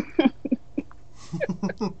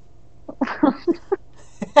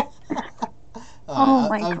 Oh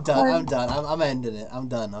my I'm God. done. I'm done. I'm ending it. I'm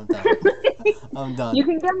done. I'm done. I'm done. You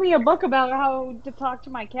can get me a book about how to talk to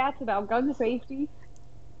my cats about gun safety.